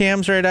the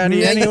cams right out of you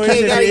Yeah,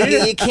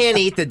 anyways? you can't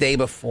eat the day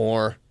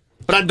before.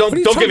 But don't What are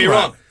you get me talking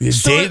wrong.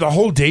 about? The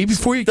whole day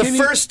before you The can't eat?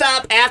 first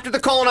stop after the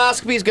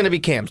colonoscopy is going to be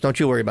Cam's. Don't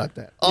you worry about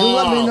that. You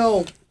let me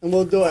know, and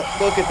we'll do it.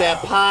 Look at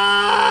that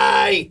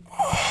pie.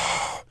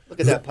 Look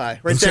at that pie.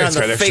 Right Looks there like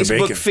on the it's got extra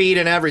Facebook bacon. feed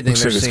and everything.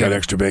 Looks like they're it's seeing. got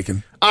extra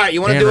bacon. All right, you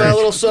want to And do a ranch.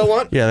 little so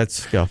what? Yeah,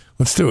 let's go.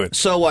 Let's do it.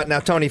 So what? Now,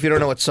 Tony, if you don't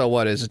know what so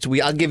what is,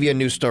 I'll give you a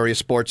news story, a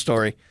sports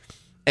story.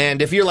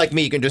 And if you're like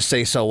me, you can just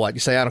say so what. You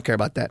say, I don't care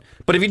about that.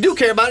 But if you do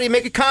care about it, you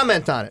make a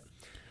comment on it.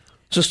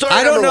 So story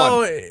I don't number know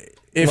one.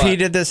 if What? he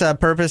did this on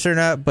purpose or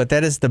not, but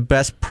that is the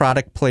best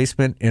product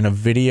placement in a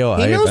video.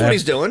 He knows what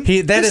he's doing.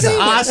 That This is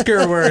ain't-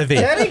 Oscar worthy.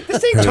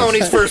 This ain't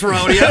Tony's first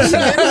rodeo.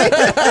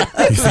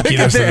 You think he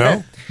doesn't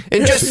know?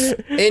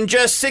 In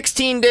just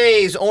 16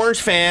 days, Orange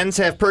fans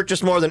have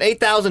purchased more than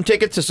 8,000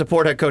 tickets to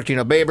support head coach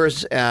Gino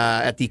Babers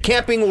at the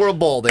Camping World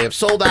Bowl. They have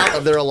sold out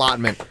of their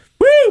allotment.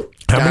 Woo!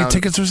 How many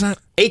tickets was that?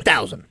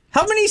 8,000.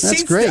 How many That's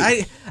seats? great.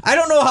 I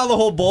don't know how the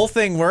whole bowl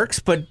thing works,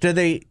 but do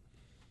they?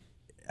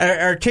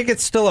 Are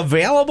tickets still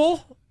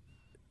available?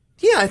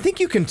 Yeah, I think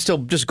you can still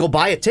just go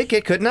buy a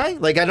ticket, couldn't I?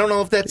 Like, I don't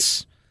know if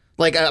that's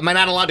like, am I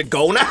not allowed to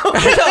go now?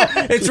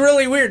 It's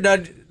really weird. Now,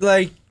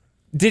 like,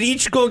 did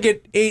each go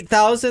get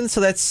 8,000?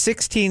 So that's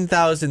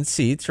 16,000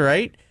 seats,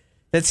 right?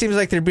 That seems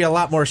like there'd be a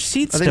lot more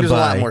seats I think to there's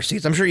buy. a lot more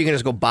seats. I'm sure you can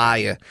just go buy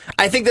a.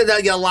 I think that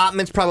the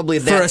allotment's probably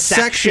that For a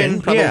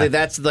section, Probably yeah.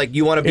 that's like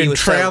you want to be in with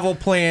travel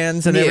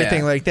plans and Yeah.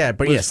 everything like that.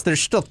 But yes,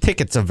 there's still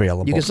tickets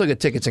available. You can still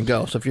get tickets and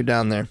go. So if you're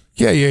down there,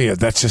 Yeah.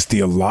 That's just the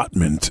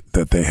allotment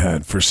that they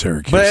had for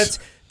Syracuse.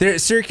 But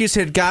Syracuse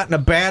had gotten a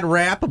bad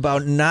rap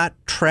about not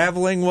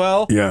traveling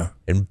well. Yeah.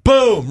 And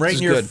boom, right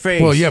in your good.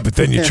 face. Well, yeah, but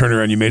then you turn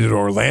around, you made it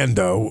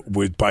Orlando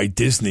by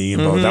Disney.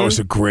 And Mm-hmm. that was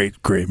a great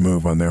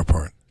move on their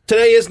part.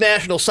 today is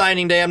National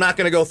Signing Day. I'm not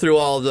going to go through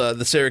all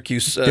the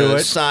Syracuse Do it.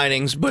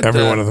 signings, but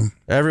Every one of them.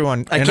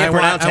 Everyone. I And can't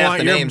pronounce half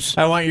the your, names.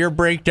 I want your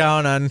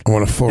breakdown on I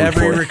want a full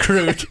every report.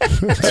 recruit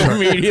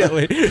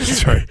immediately.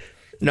 That's right.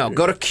 No,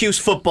 go to Cuse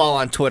Football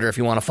on Twitter if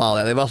you want to follow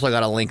that. They've also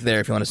got a link there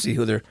if you want to see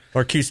who they're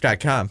Or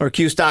Cuse.com. or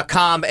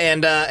Cuse.com,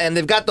 and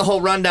they've got the whole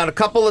rundown. A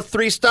couple of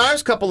 3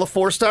 stars, couple of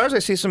 4 stars. I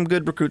see some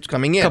good recruits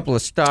coming in. Couple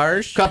of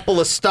stars. Couple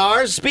of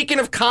stars. Speaking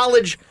of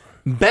college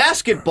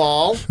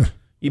basketball,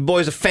 you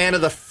boys a fan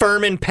of the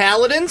Furman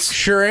Paladins?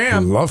 Sure I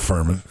am. love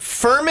Furman.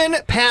 Furman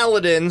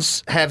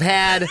Paladins have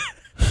had.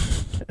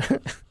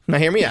 Now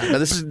hear me out. Now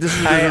this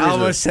is I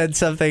almost said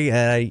something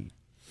and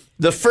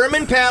The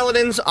Furman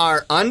Paladins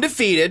are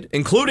undefeated,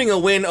 including a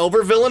win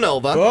over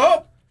Villanova.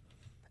 Oh!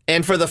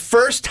 And for the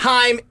first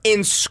time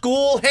in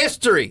school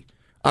history,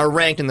 are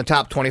ranked in the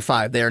top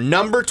 25. They are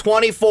number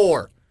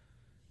 24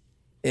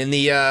 in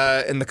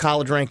the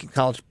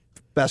college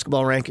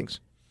basketball rankings.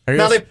 Are you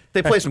Now a-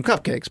 they play some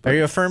cupcakes. But Are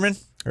you a Furman?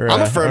 Or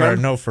I'm a Furman. Or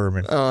no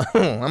Furman?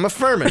 I'm a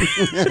Furman.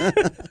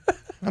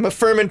 I'm a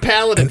Furman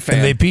Paladin fan.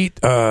 And they beat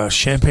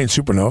Champaign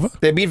Supernova?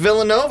 They beat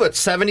Villanova at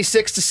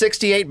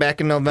 76-68 back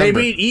in November.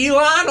 They beat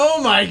Elon?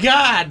 Oh, my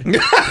God.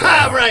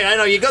 Right, I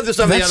know. You go through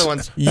some of the other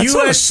ones. That's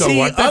not a so USC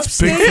what. That's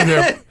big for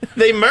their.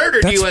 They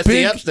murdered That's USC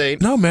big.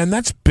 Upstate. No, man,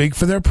 that's big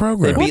for their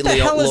program. They beat What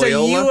the hell is a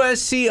Loyola?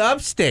 USC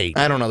Upstate?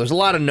 I don't know. There's a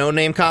lot of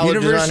no-name colleges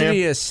on University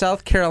here. of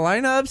South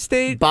Carolina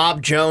Upstate?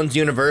 Bob Jones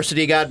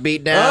University got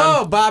beat down.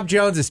 Oh, Bob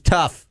Jones is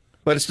tough.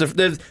 But it's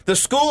the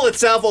school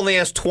itself only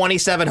has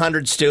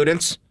 2,700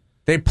 students.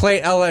 They play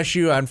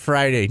LSU on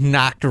Friday,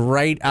 knocked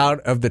right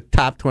out of the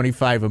top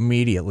 25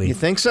 immediately. You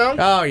think so?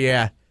 Oh,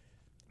 yeah.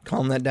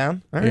 Calm that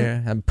down. All right.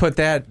 Yeah, and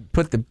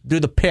do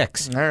the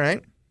picks. All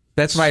right.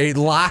 That's my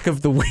lock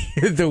of the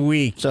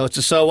week. So it's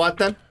a so what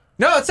then?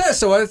 No, it says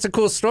so. It's a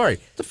cool story.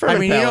 I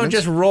mean, you don't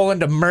just roll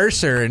into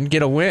Mercer and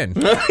get a win.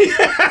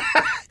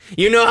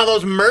 You know how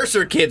those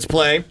Mercer kids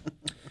play.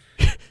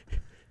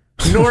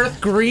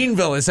 North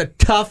Greenville is a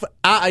tough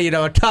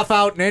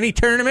out in any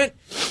tournament.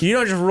 You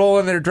don't just roll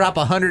in there, drop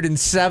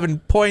 107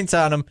 points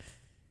on them,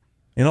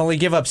 and only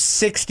give up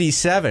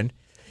 67.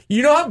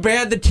 You know how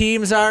bad the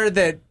teams are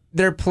that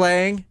they're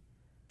playing?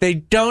 They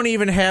don't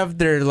even have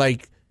their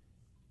like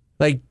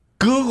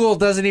Google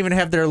doesn't even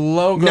have their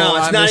logo. No,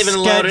 it's on not the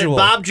even schedule. loaded.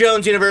 Bob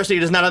Jones University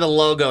does not have the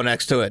logo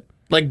next to it.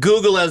 Like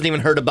Google hasn't even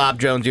heard of Bob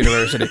Jones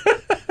University.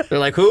 They're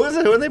like, who is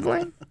it? Who are they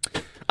playing?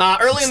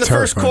 Early in the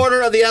first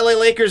quarter of the LA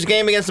Lakers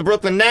game against the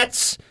Brooklyn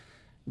Nets,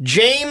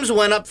 James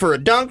went up for a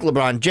dunk,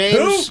 LeBron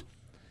James. Who?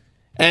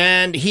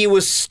 And he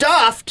was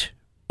stuffed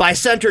by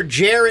center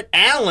Jarrett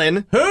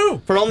Allen. Who?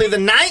 For only the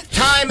 9th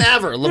time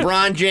ever,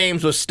 LeBron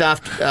James was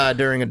stuffed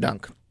during a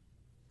dunk.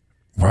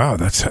 Wow,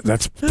 that's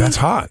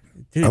hot.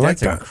 Dude, I like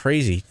that's that. A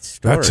crazy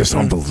story. That's just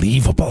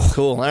unbelievable.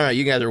 Cool. All right,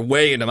 you guys are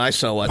way into my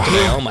so what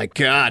today. Oh my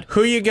God.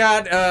 Who you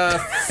got?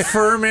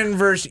 Furman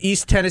versus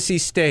East Tennessee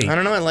State. I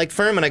don't know. I like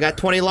Furman. I got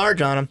 20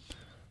 large on him.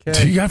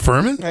 Okay. You got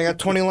Furman? I got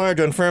 20 large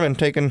on Furman,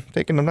 taking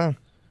them down.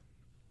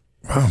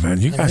 Wow,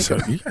 man, you guys are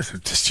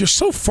just, you're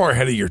so far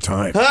ahead of your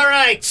time. All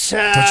right.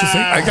 Don't you think?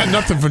 I got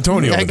nothing from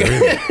Tony over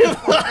there.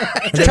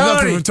 I got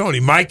nothing from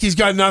Tony. Mikey's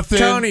got nothing.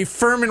 Tony,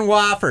 Furman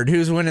Wofford.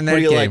 Who's winning that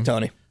game? What do you like,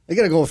 Tony? You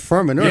got to go with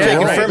Furman.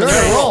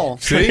 They're roll.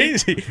 See?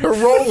 They're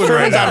rolling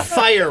right now. on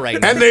fire right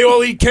now. And they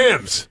all eat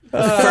Cams.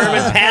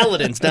 Furman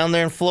Paladins down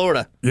there in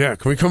Florida. Yeah,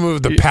 can we come up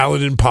with the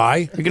Paladin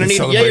pie? You're gonna need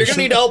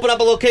to open up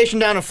a location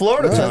down in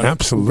Florida, Tony.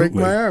 Absolutely. Break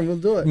my arm. We'll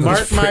do it.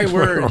 Mark my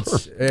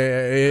words.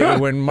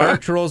 When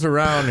March rolls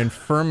around and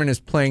Furman is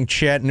playing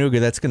Chattanooga,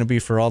 that's going to be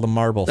for all the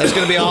marbles. That's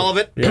going to be all of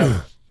it?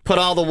 Yeah. Put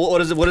all the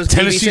what is it? What is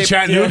Tennessee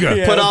Chattanooga?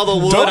 Yeah. Put all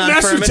the wood Don't on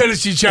mess Furman. with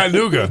Tennessee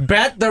Chattanooga.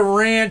 Bet the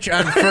ranch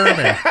on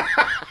Furman.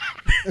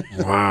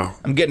 Wow.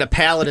 I'm getting a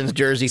Paladins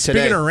jersey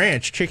today. Speaking of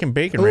ranch, chicken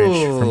bacon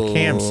ranch from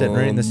Cam sitting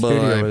right in the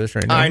studio with us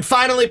right now. All right, and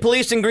finally,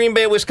 police in Green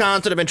Bay,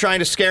 Wisconsin have been trying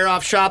to scare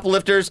off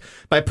shoplifters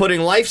by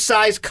putting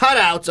life-size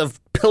cutouts of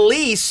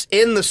police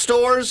in the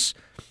stores,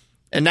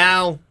 and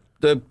now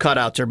the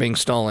cutouts are being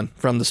stolen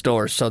from the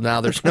stores, so now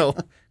there's no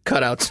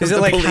cutouts. Is of it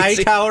the like police.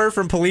 Hightower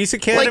from Police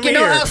Academy? Like, you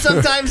know how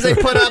sometimes they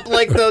put up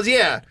like those,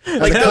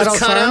 like those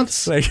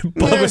cutouts? Like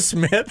Bubba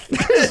Smith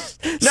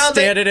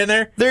standing in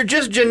there? They're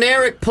just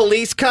generic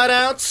police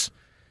cutouts,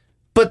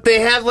 but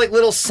they have like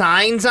little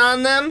signs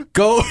on them.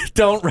 Go,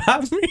 don't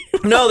rob me.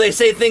 No, they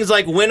say things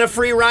like, win a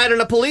free ride in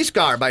a police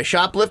car by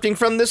shoplifting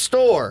from this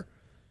store.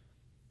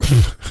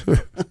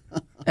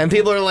 And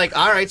people are like,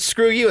 all right,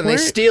 screw you, and they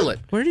steal it.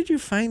 Where did you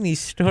find these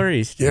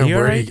stories? Yeah, you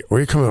where right? are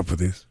you coming up with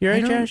these? You all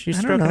right, Josh? You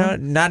stroking out?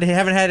 Haven't had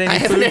any I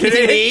food haven't had anything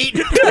to today? eat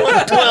in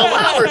 12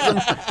 hours.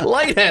 I'm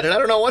lightheaded. I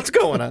don't know what's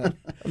going on.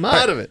 I'm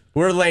out of it.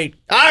 We're late.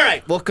 All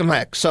right, welcome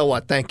back. So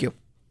what? Thank you.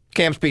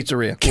 Cam's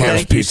Pizzeria. Cam's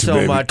Thank you Pizza, so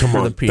baby. much Come for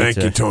on. the pizza.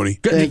 Thank you, Tony.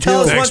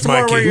 Tell us Thanks, once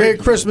more Mikey. where you're... Merry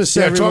Christmas,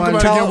 Yeah, everyone. talk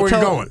about again where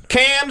you're going.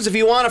 Cams, if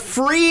you want a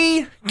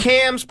free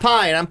Cams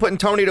pie, and I'm putting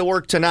Tony to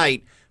work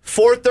tonight,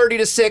 4:30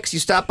 to 6, you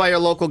stop by your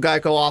local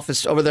Geico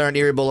office over there on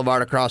Erie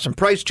Boulevard across from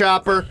Price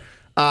Chopper.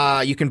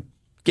 You can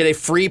get a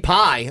free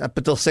pie up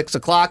until 6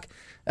 o'clock.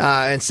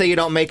 And say you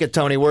don't make it,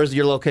 Tony, where's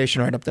your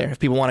location right up there? If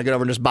people want to get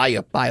over and just buy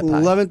a pie.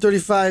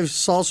 1135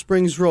 Salt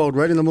Springs Road,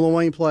 right in the middle of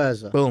Wayne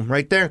Plaza. Boom,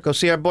 right there. Go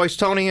see our boys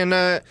Tony and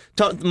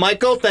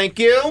Michael. Thank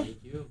you.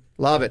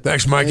 Love it.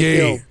 Thanks, Mikey.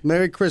 Thank you.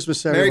 Merry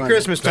Christmas, everyone. Merry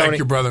Christmas, Tony. Thank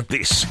you, brother.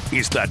 This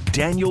is the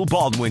Daniel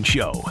Baldwin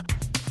Show.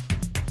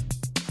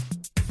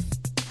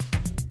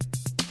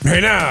 Hey,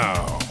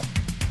 now.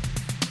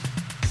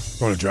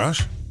 You want to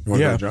Josh? You want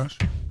to Yeah. go to Josh?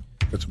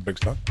 Got some big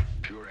stuff.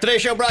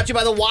 Today's show brought to you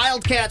by the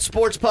Wildcat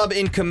Sports Pub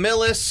in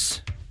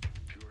Camillus.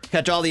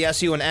 Catch all the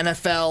SU and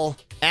NFL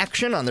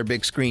action on their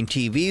big screen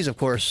TVs. Of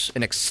course,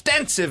 an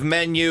extensive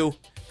menu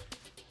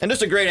and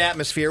just a great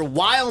atmosphere.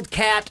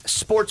 Wildcat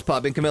Sports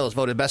Pub in Camillus,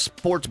 voted best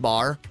sports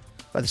bar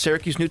by the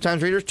Syracuse New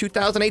Times Readers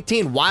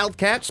 2018.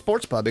 Wildcat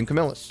Sports Pub in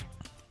Camillus.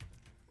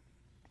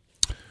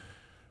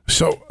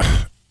 So,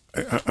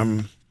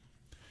 I'm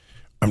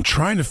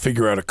trying to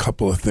figure out a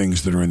couple of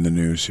things that are in the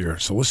news here.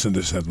 So listen to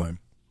this headline.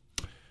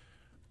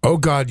 Oh,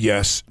 God,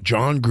 yes.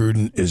 Jon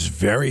Gruden is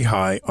very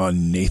high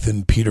on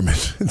Nathan Peterman.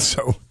 And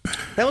so,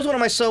 that was one of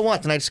my so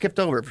whats, and I skipped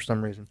over it for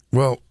some reason.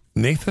 Well,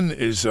 Nathan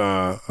is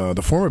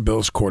the former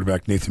Bills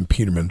quarterback, Nathan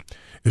Peterman,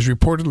 is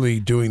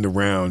reportedly doing the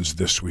rounds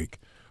this week,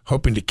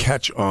 hoping to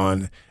catch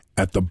on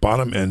at the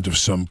bottom end of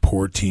some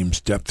poor team's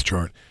depth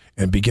chart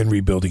and begin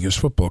rebuilding his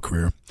football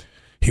career.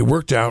 He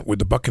worked out with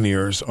the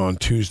Buccaneers on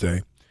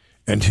Tuesday,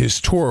 and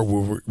his tour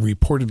will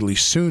reportedly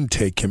soon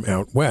take him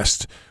out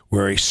west,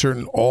 where a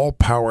certain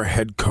all-power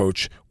head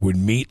coach would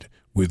meet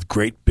with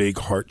great big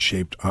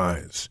heart-shaped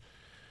eyes.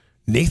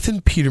 Nathan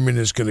Peterman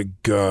is going to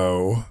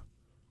go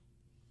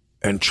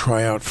and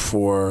try out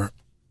for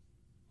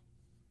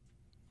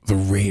the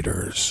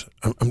Raiders.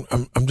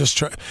 I'm just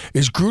trying.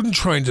 Is Gruden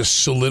trying to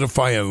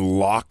solidify and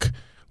lock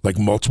like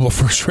multiple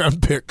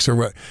first-round picks or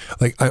what?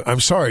 Like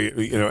I'm sorry,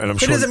 and I'm It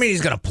sure doesn't mean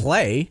he's going to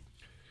play.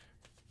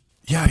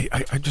 Yeah,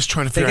 I'm just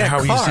trying to They figure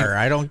out got how Carr.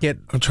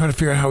 I'm trying to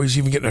figure out how he's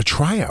even getting a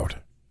tryout.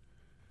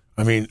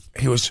 I mean,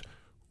 he was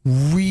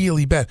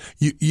really bad.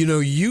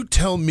 You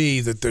tell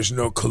me that there's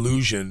no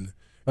collusion.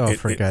 Oh,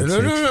 for God's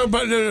sake.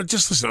 No,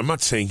 just listen. I'm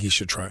not saying he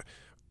should try.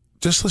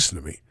 Just listen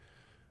to me.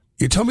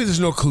 You tell me there's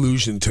no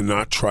collusion to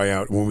not try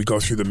out when we go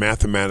through the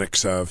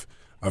mathematics of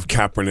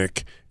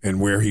Kaepernick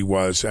and where he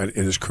was in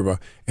his career.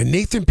 And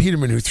Nathan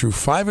Peterman, who threw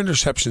 5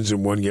 interceptions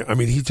in one year. I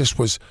mean, he just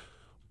was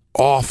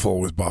awful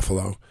with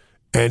Buffalo.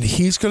 And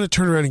he's going to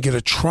turn around and get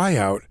a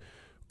tryout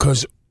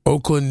because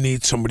Oakland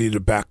needs somebody to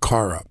back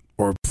Carr up,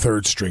 or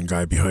third string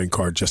guy behind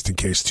Carr, just in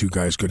case 2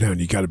 guys go down.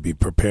 You got to be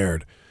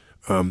prepared.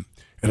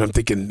 And I'm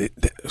thinking,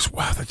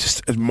 wow, that's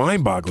just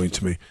mind-boggling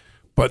to me.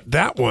 But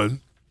that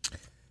one,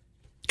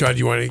 God,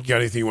 got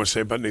anything you want to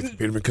say about Nathan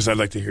Peterman? Because I'd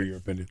like to hear your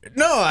opinion.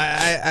 No,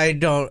 I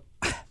don't.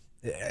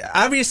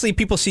 Obviously,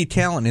 people see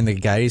talent in the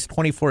guy. He's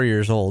 24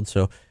 years old,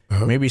 so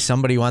maybe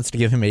somebody wants to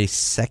give him a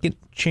second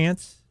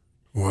chance.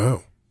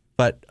 Wow.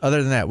 But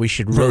other than that, we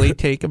should really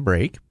take a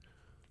break.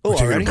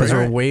 Because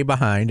we're way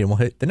behind, and we'll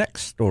hit the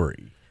next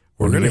story.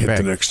 We're going to hit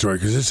the next story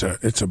because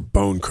it's a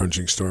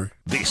bone-crunching story.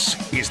 This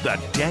is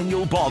the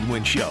Daniel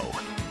Baldwin Show.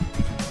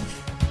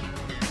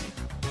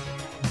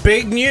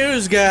 Big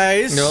news,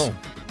 guys. No.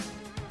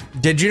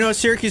 Did you know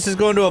Syracuse is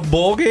going to a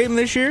bowl game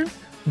this year?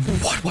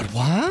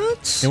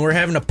 What? And we're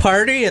having a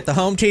party at the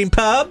home team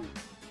pub.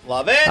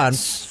 Love it. On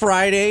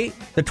Friday,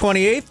 the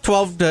 28th,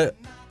 12 to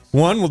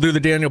 1, we'll do the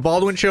Daniel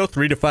Baldwin Show.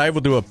 3 to 5,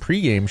 we'll do a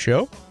pregame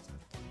show.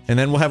 And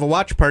then we'll have a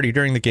watch party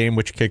during the game,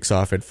 which kicks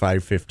off at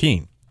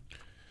 5:15.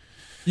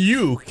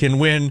 You can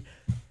win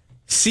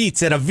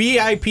seats at a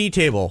VIP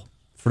table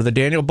for the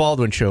Daniel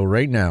Baldwin Show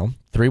right now.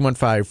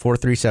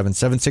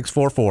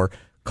 315-437-7644.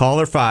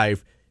 Caller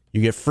 5.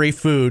 You get free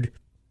food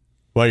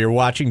while you're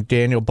watching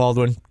Daniel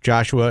Baldwin,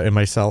 Joshua, and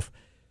myself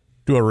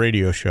do a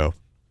radio show.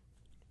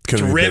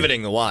 It's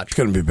riveting to watch. It's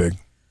going to be big.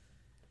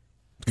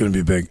 It's going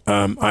to be big.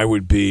 I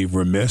would be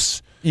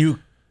remiss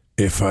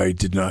if I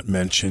did not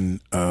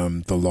mention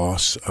the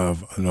loss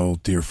of an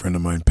old dear friend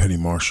of mine, Penny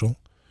Marshall.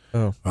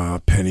 Oh.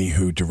 Penny,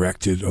 who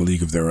directed A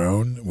League of Their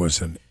Own,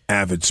 was an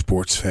avid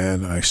sports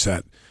fan. I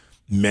sat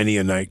many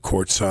a night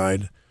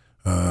courtside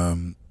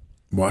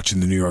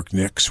watching the New York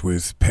Knicks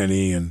with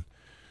Penny and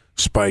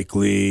Spike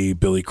Lee,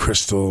 Billy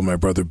Crystal, my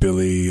brother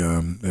Billy,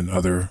 and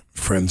other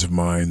friends of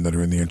mine that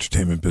are in the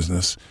entertainment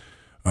business.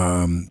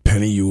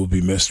 Penny, you will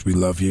be missed. We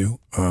love you,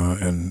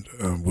 and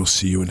we'll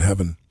see you in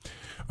heaven.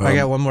 I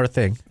got one more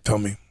thing. Tell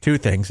me. 2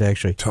 things,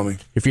 actually. Tell me.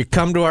 If you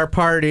come to our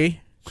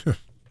party...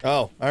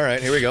 Oh, all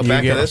right. Here we go.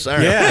 Back to this. All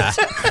right. Yeah.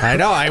 I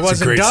know. I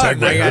wasn't done.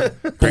 Segue. I got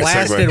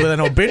blasted with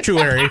an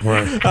obituary.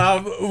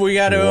 Right. We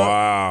got to...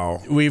 Wow.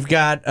 We've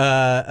got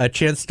a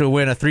chance to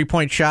win a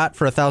 3-point shot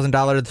for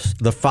 $1,000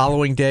 the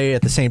following day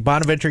at the St.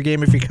 Bonaventure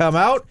game if you come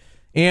out.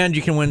 And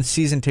you can win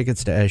season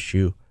tickets to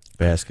SU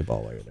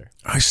basketball while you're there.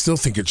 I still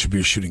think it should be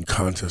a shooting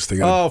contest.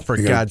 For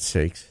God's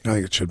sakes. I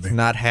think it should be.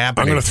 Not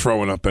happening. I'm going to throw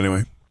one up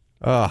anyway.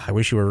 Oh, I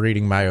wish you were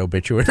reading my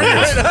obituary.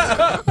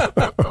 Wow.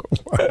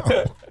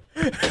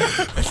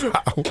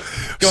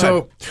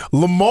 So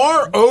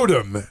Lamar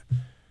Odom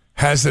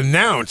has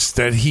announced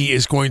that he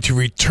is going to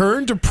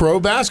return to pro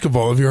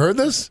basketball. Have you heard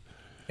this?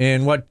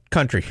 In what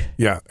country?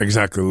 Yeah,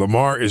 exactly.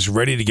 Lamar is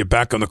ready to get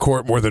back on the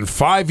court more than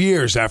 5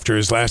 years after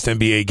his last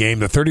NBA game.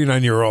 The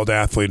 39-year-old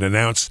athlete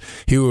announced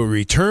he will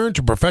return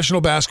to professional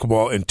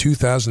basketball in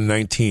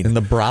 2019. In the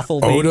brothel?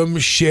 Odom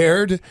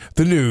shared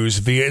the news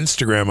via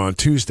Instagram on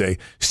Tuesday,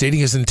 stating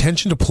his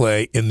intention to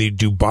play in the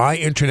Dubai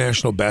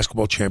International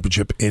Basketball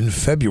Championship in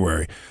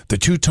February. The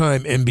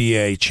 2-time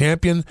NBA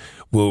champion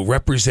will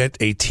represent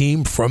a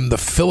team from the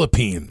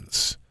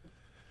Philippines.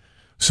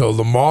 So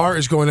Lamar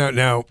is going out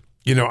now.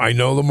 You know, I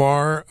know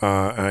Lamar.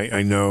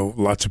 I know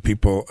lots of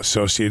people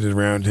associated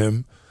around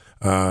him.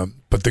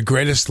 But the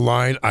greatest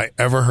line I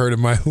ever heard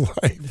in my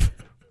life.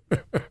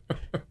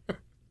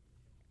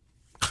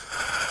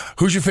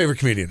 Who's your favorite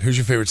comedian? Who's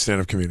your favorite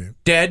stand-up comedian?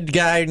 Dead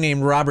guy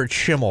named Robert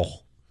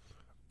Schimmel.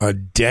 A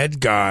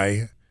dead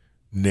guy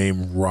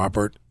named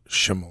Robert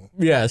Schimmel.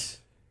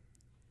 Yes.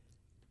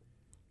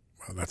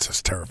 Wow, that's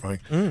just terrifying.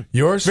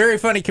 Yours? Very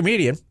funny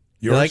comedian.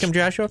 You like him,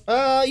 Joshua?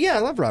 Yeah, I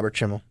love Robert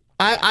Schimmel.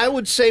 I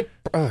would say,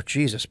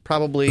 Jesus,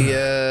 probably.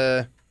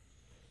 I'd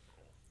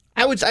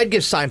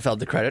give Seinfeld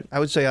the credit. I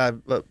would say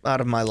out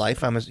of my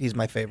life, he's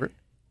my favorite.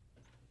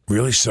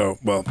 Really? So,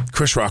 well,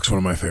 Chris Rock's one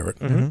of my favorite.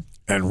 Mm-hmm.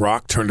 And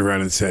Rock turned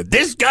around and said,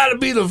 "This got to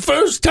be the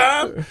first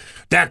time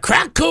that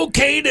crack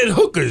cocaine and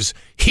hookers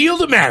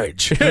healed a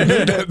marriage."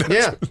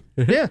 Yeah.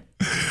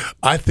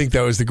 I think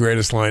that was the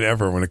greatest line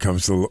ever when it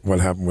comes to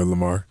what happened with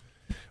Lamar.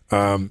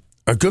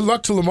 Good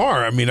luck to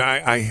Lamar. I mean,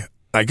 I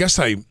guess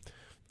I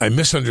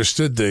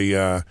misunderstood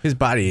his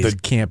body is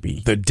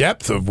campy. The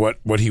depth of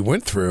what he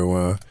went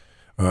through.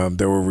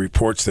 There were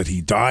reports that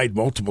he died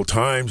multiple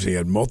times. He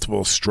had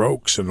multiple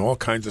strokes and all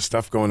kinds of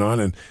stuff going on,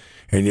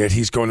 and yet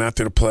he's going out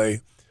there to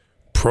play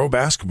pro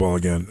basketball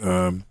again.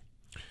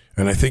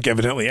 And I think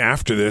evidently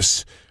after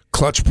this,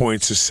 Clutch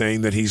Points is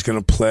saying that he's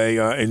going to play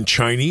in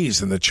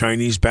Chinese in the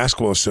Chinese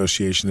Basketball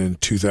Association in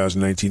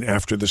 2019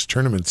 after this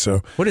tournament.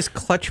 So, what is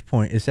Clutch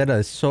Point? Is that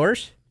a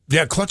source?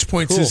 Yeah, Clutch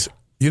Points is.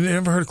 You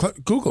never heard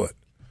of Google it.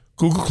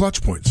 Google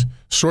Clutch Points.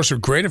 Source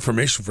of great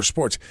information for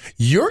sports.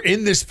 You're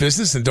in this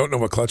business and don't know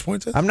what Clutch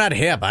Points is? I'm not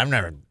hip. I've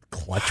never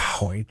Clutch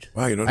Point.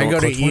 Wow, you don't know I what go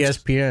to Clutch Points is?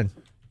 ESPN.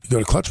 You go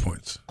to Clutch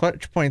Points.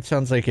 Clutch Point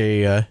sounds like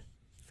a.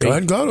 Go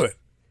ahead and go to it.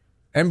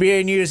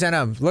 NBA News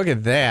NM. Look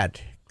at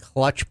that.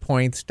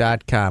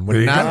 ClutchPoints.com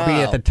would not be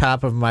at the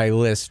top of my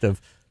list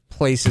of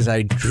places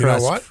I trust. You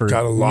know what? For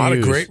got a lot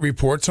news. of great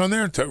reports on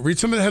there. Read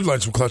some of the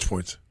headlines from Clutch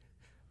Points.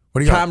 What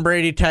do you got? Tom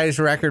Brady ties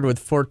record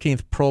with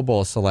 14th Pro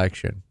Bowl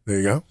selection. There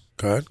you go.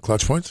 Go ahead.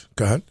 Clutch Points.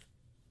 Go ahead.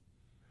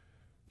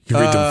 You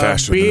read them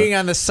faster. Being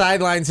on the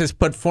sidelines has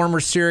put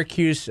former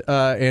Syracuse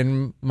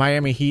and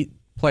Miami Heat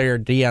player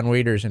Deion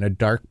Waiters in a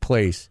dark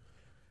place.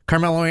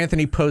 Carmelo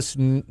Anthony posts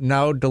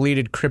now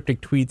deleted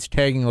cryptic tweets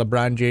tagging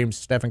LeBron James,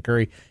 Stephen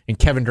Curry, and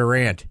Kevin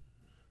Durant.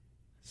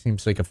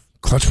 Seems like a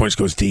Clutch Points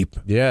goes deep.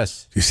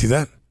 Yes. You see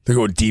that? They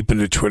go deep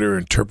into Twitter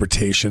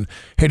interpretation.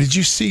 Hey, did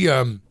you see?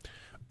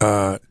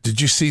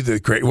 Did you see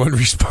the great one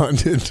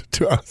responded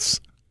to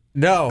us?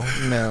 No.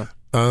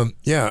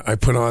 Yeah, I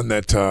put on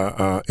that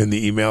in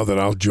the email that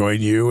I'll join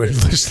you in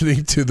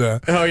listening to the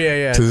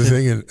to the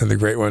thing, and the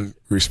great one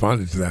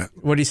responded to that.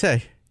 What did he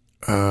say?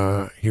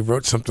 He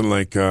wrote something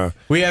like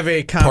we have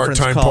a conference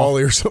part-time call.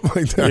 Paulie or something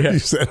like that. Yeah. He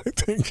said, I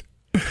think.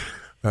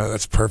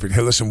 That's perfect.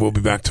 Hey, listen, we'll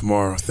be back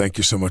tomorrow. Thank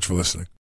you so much for listening.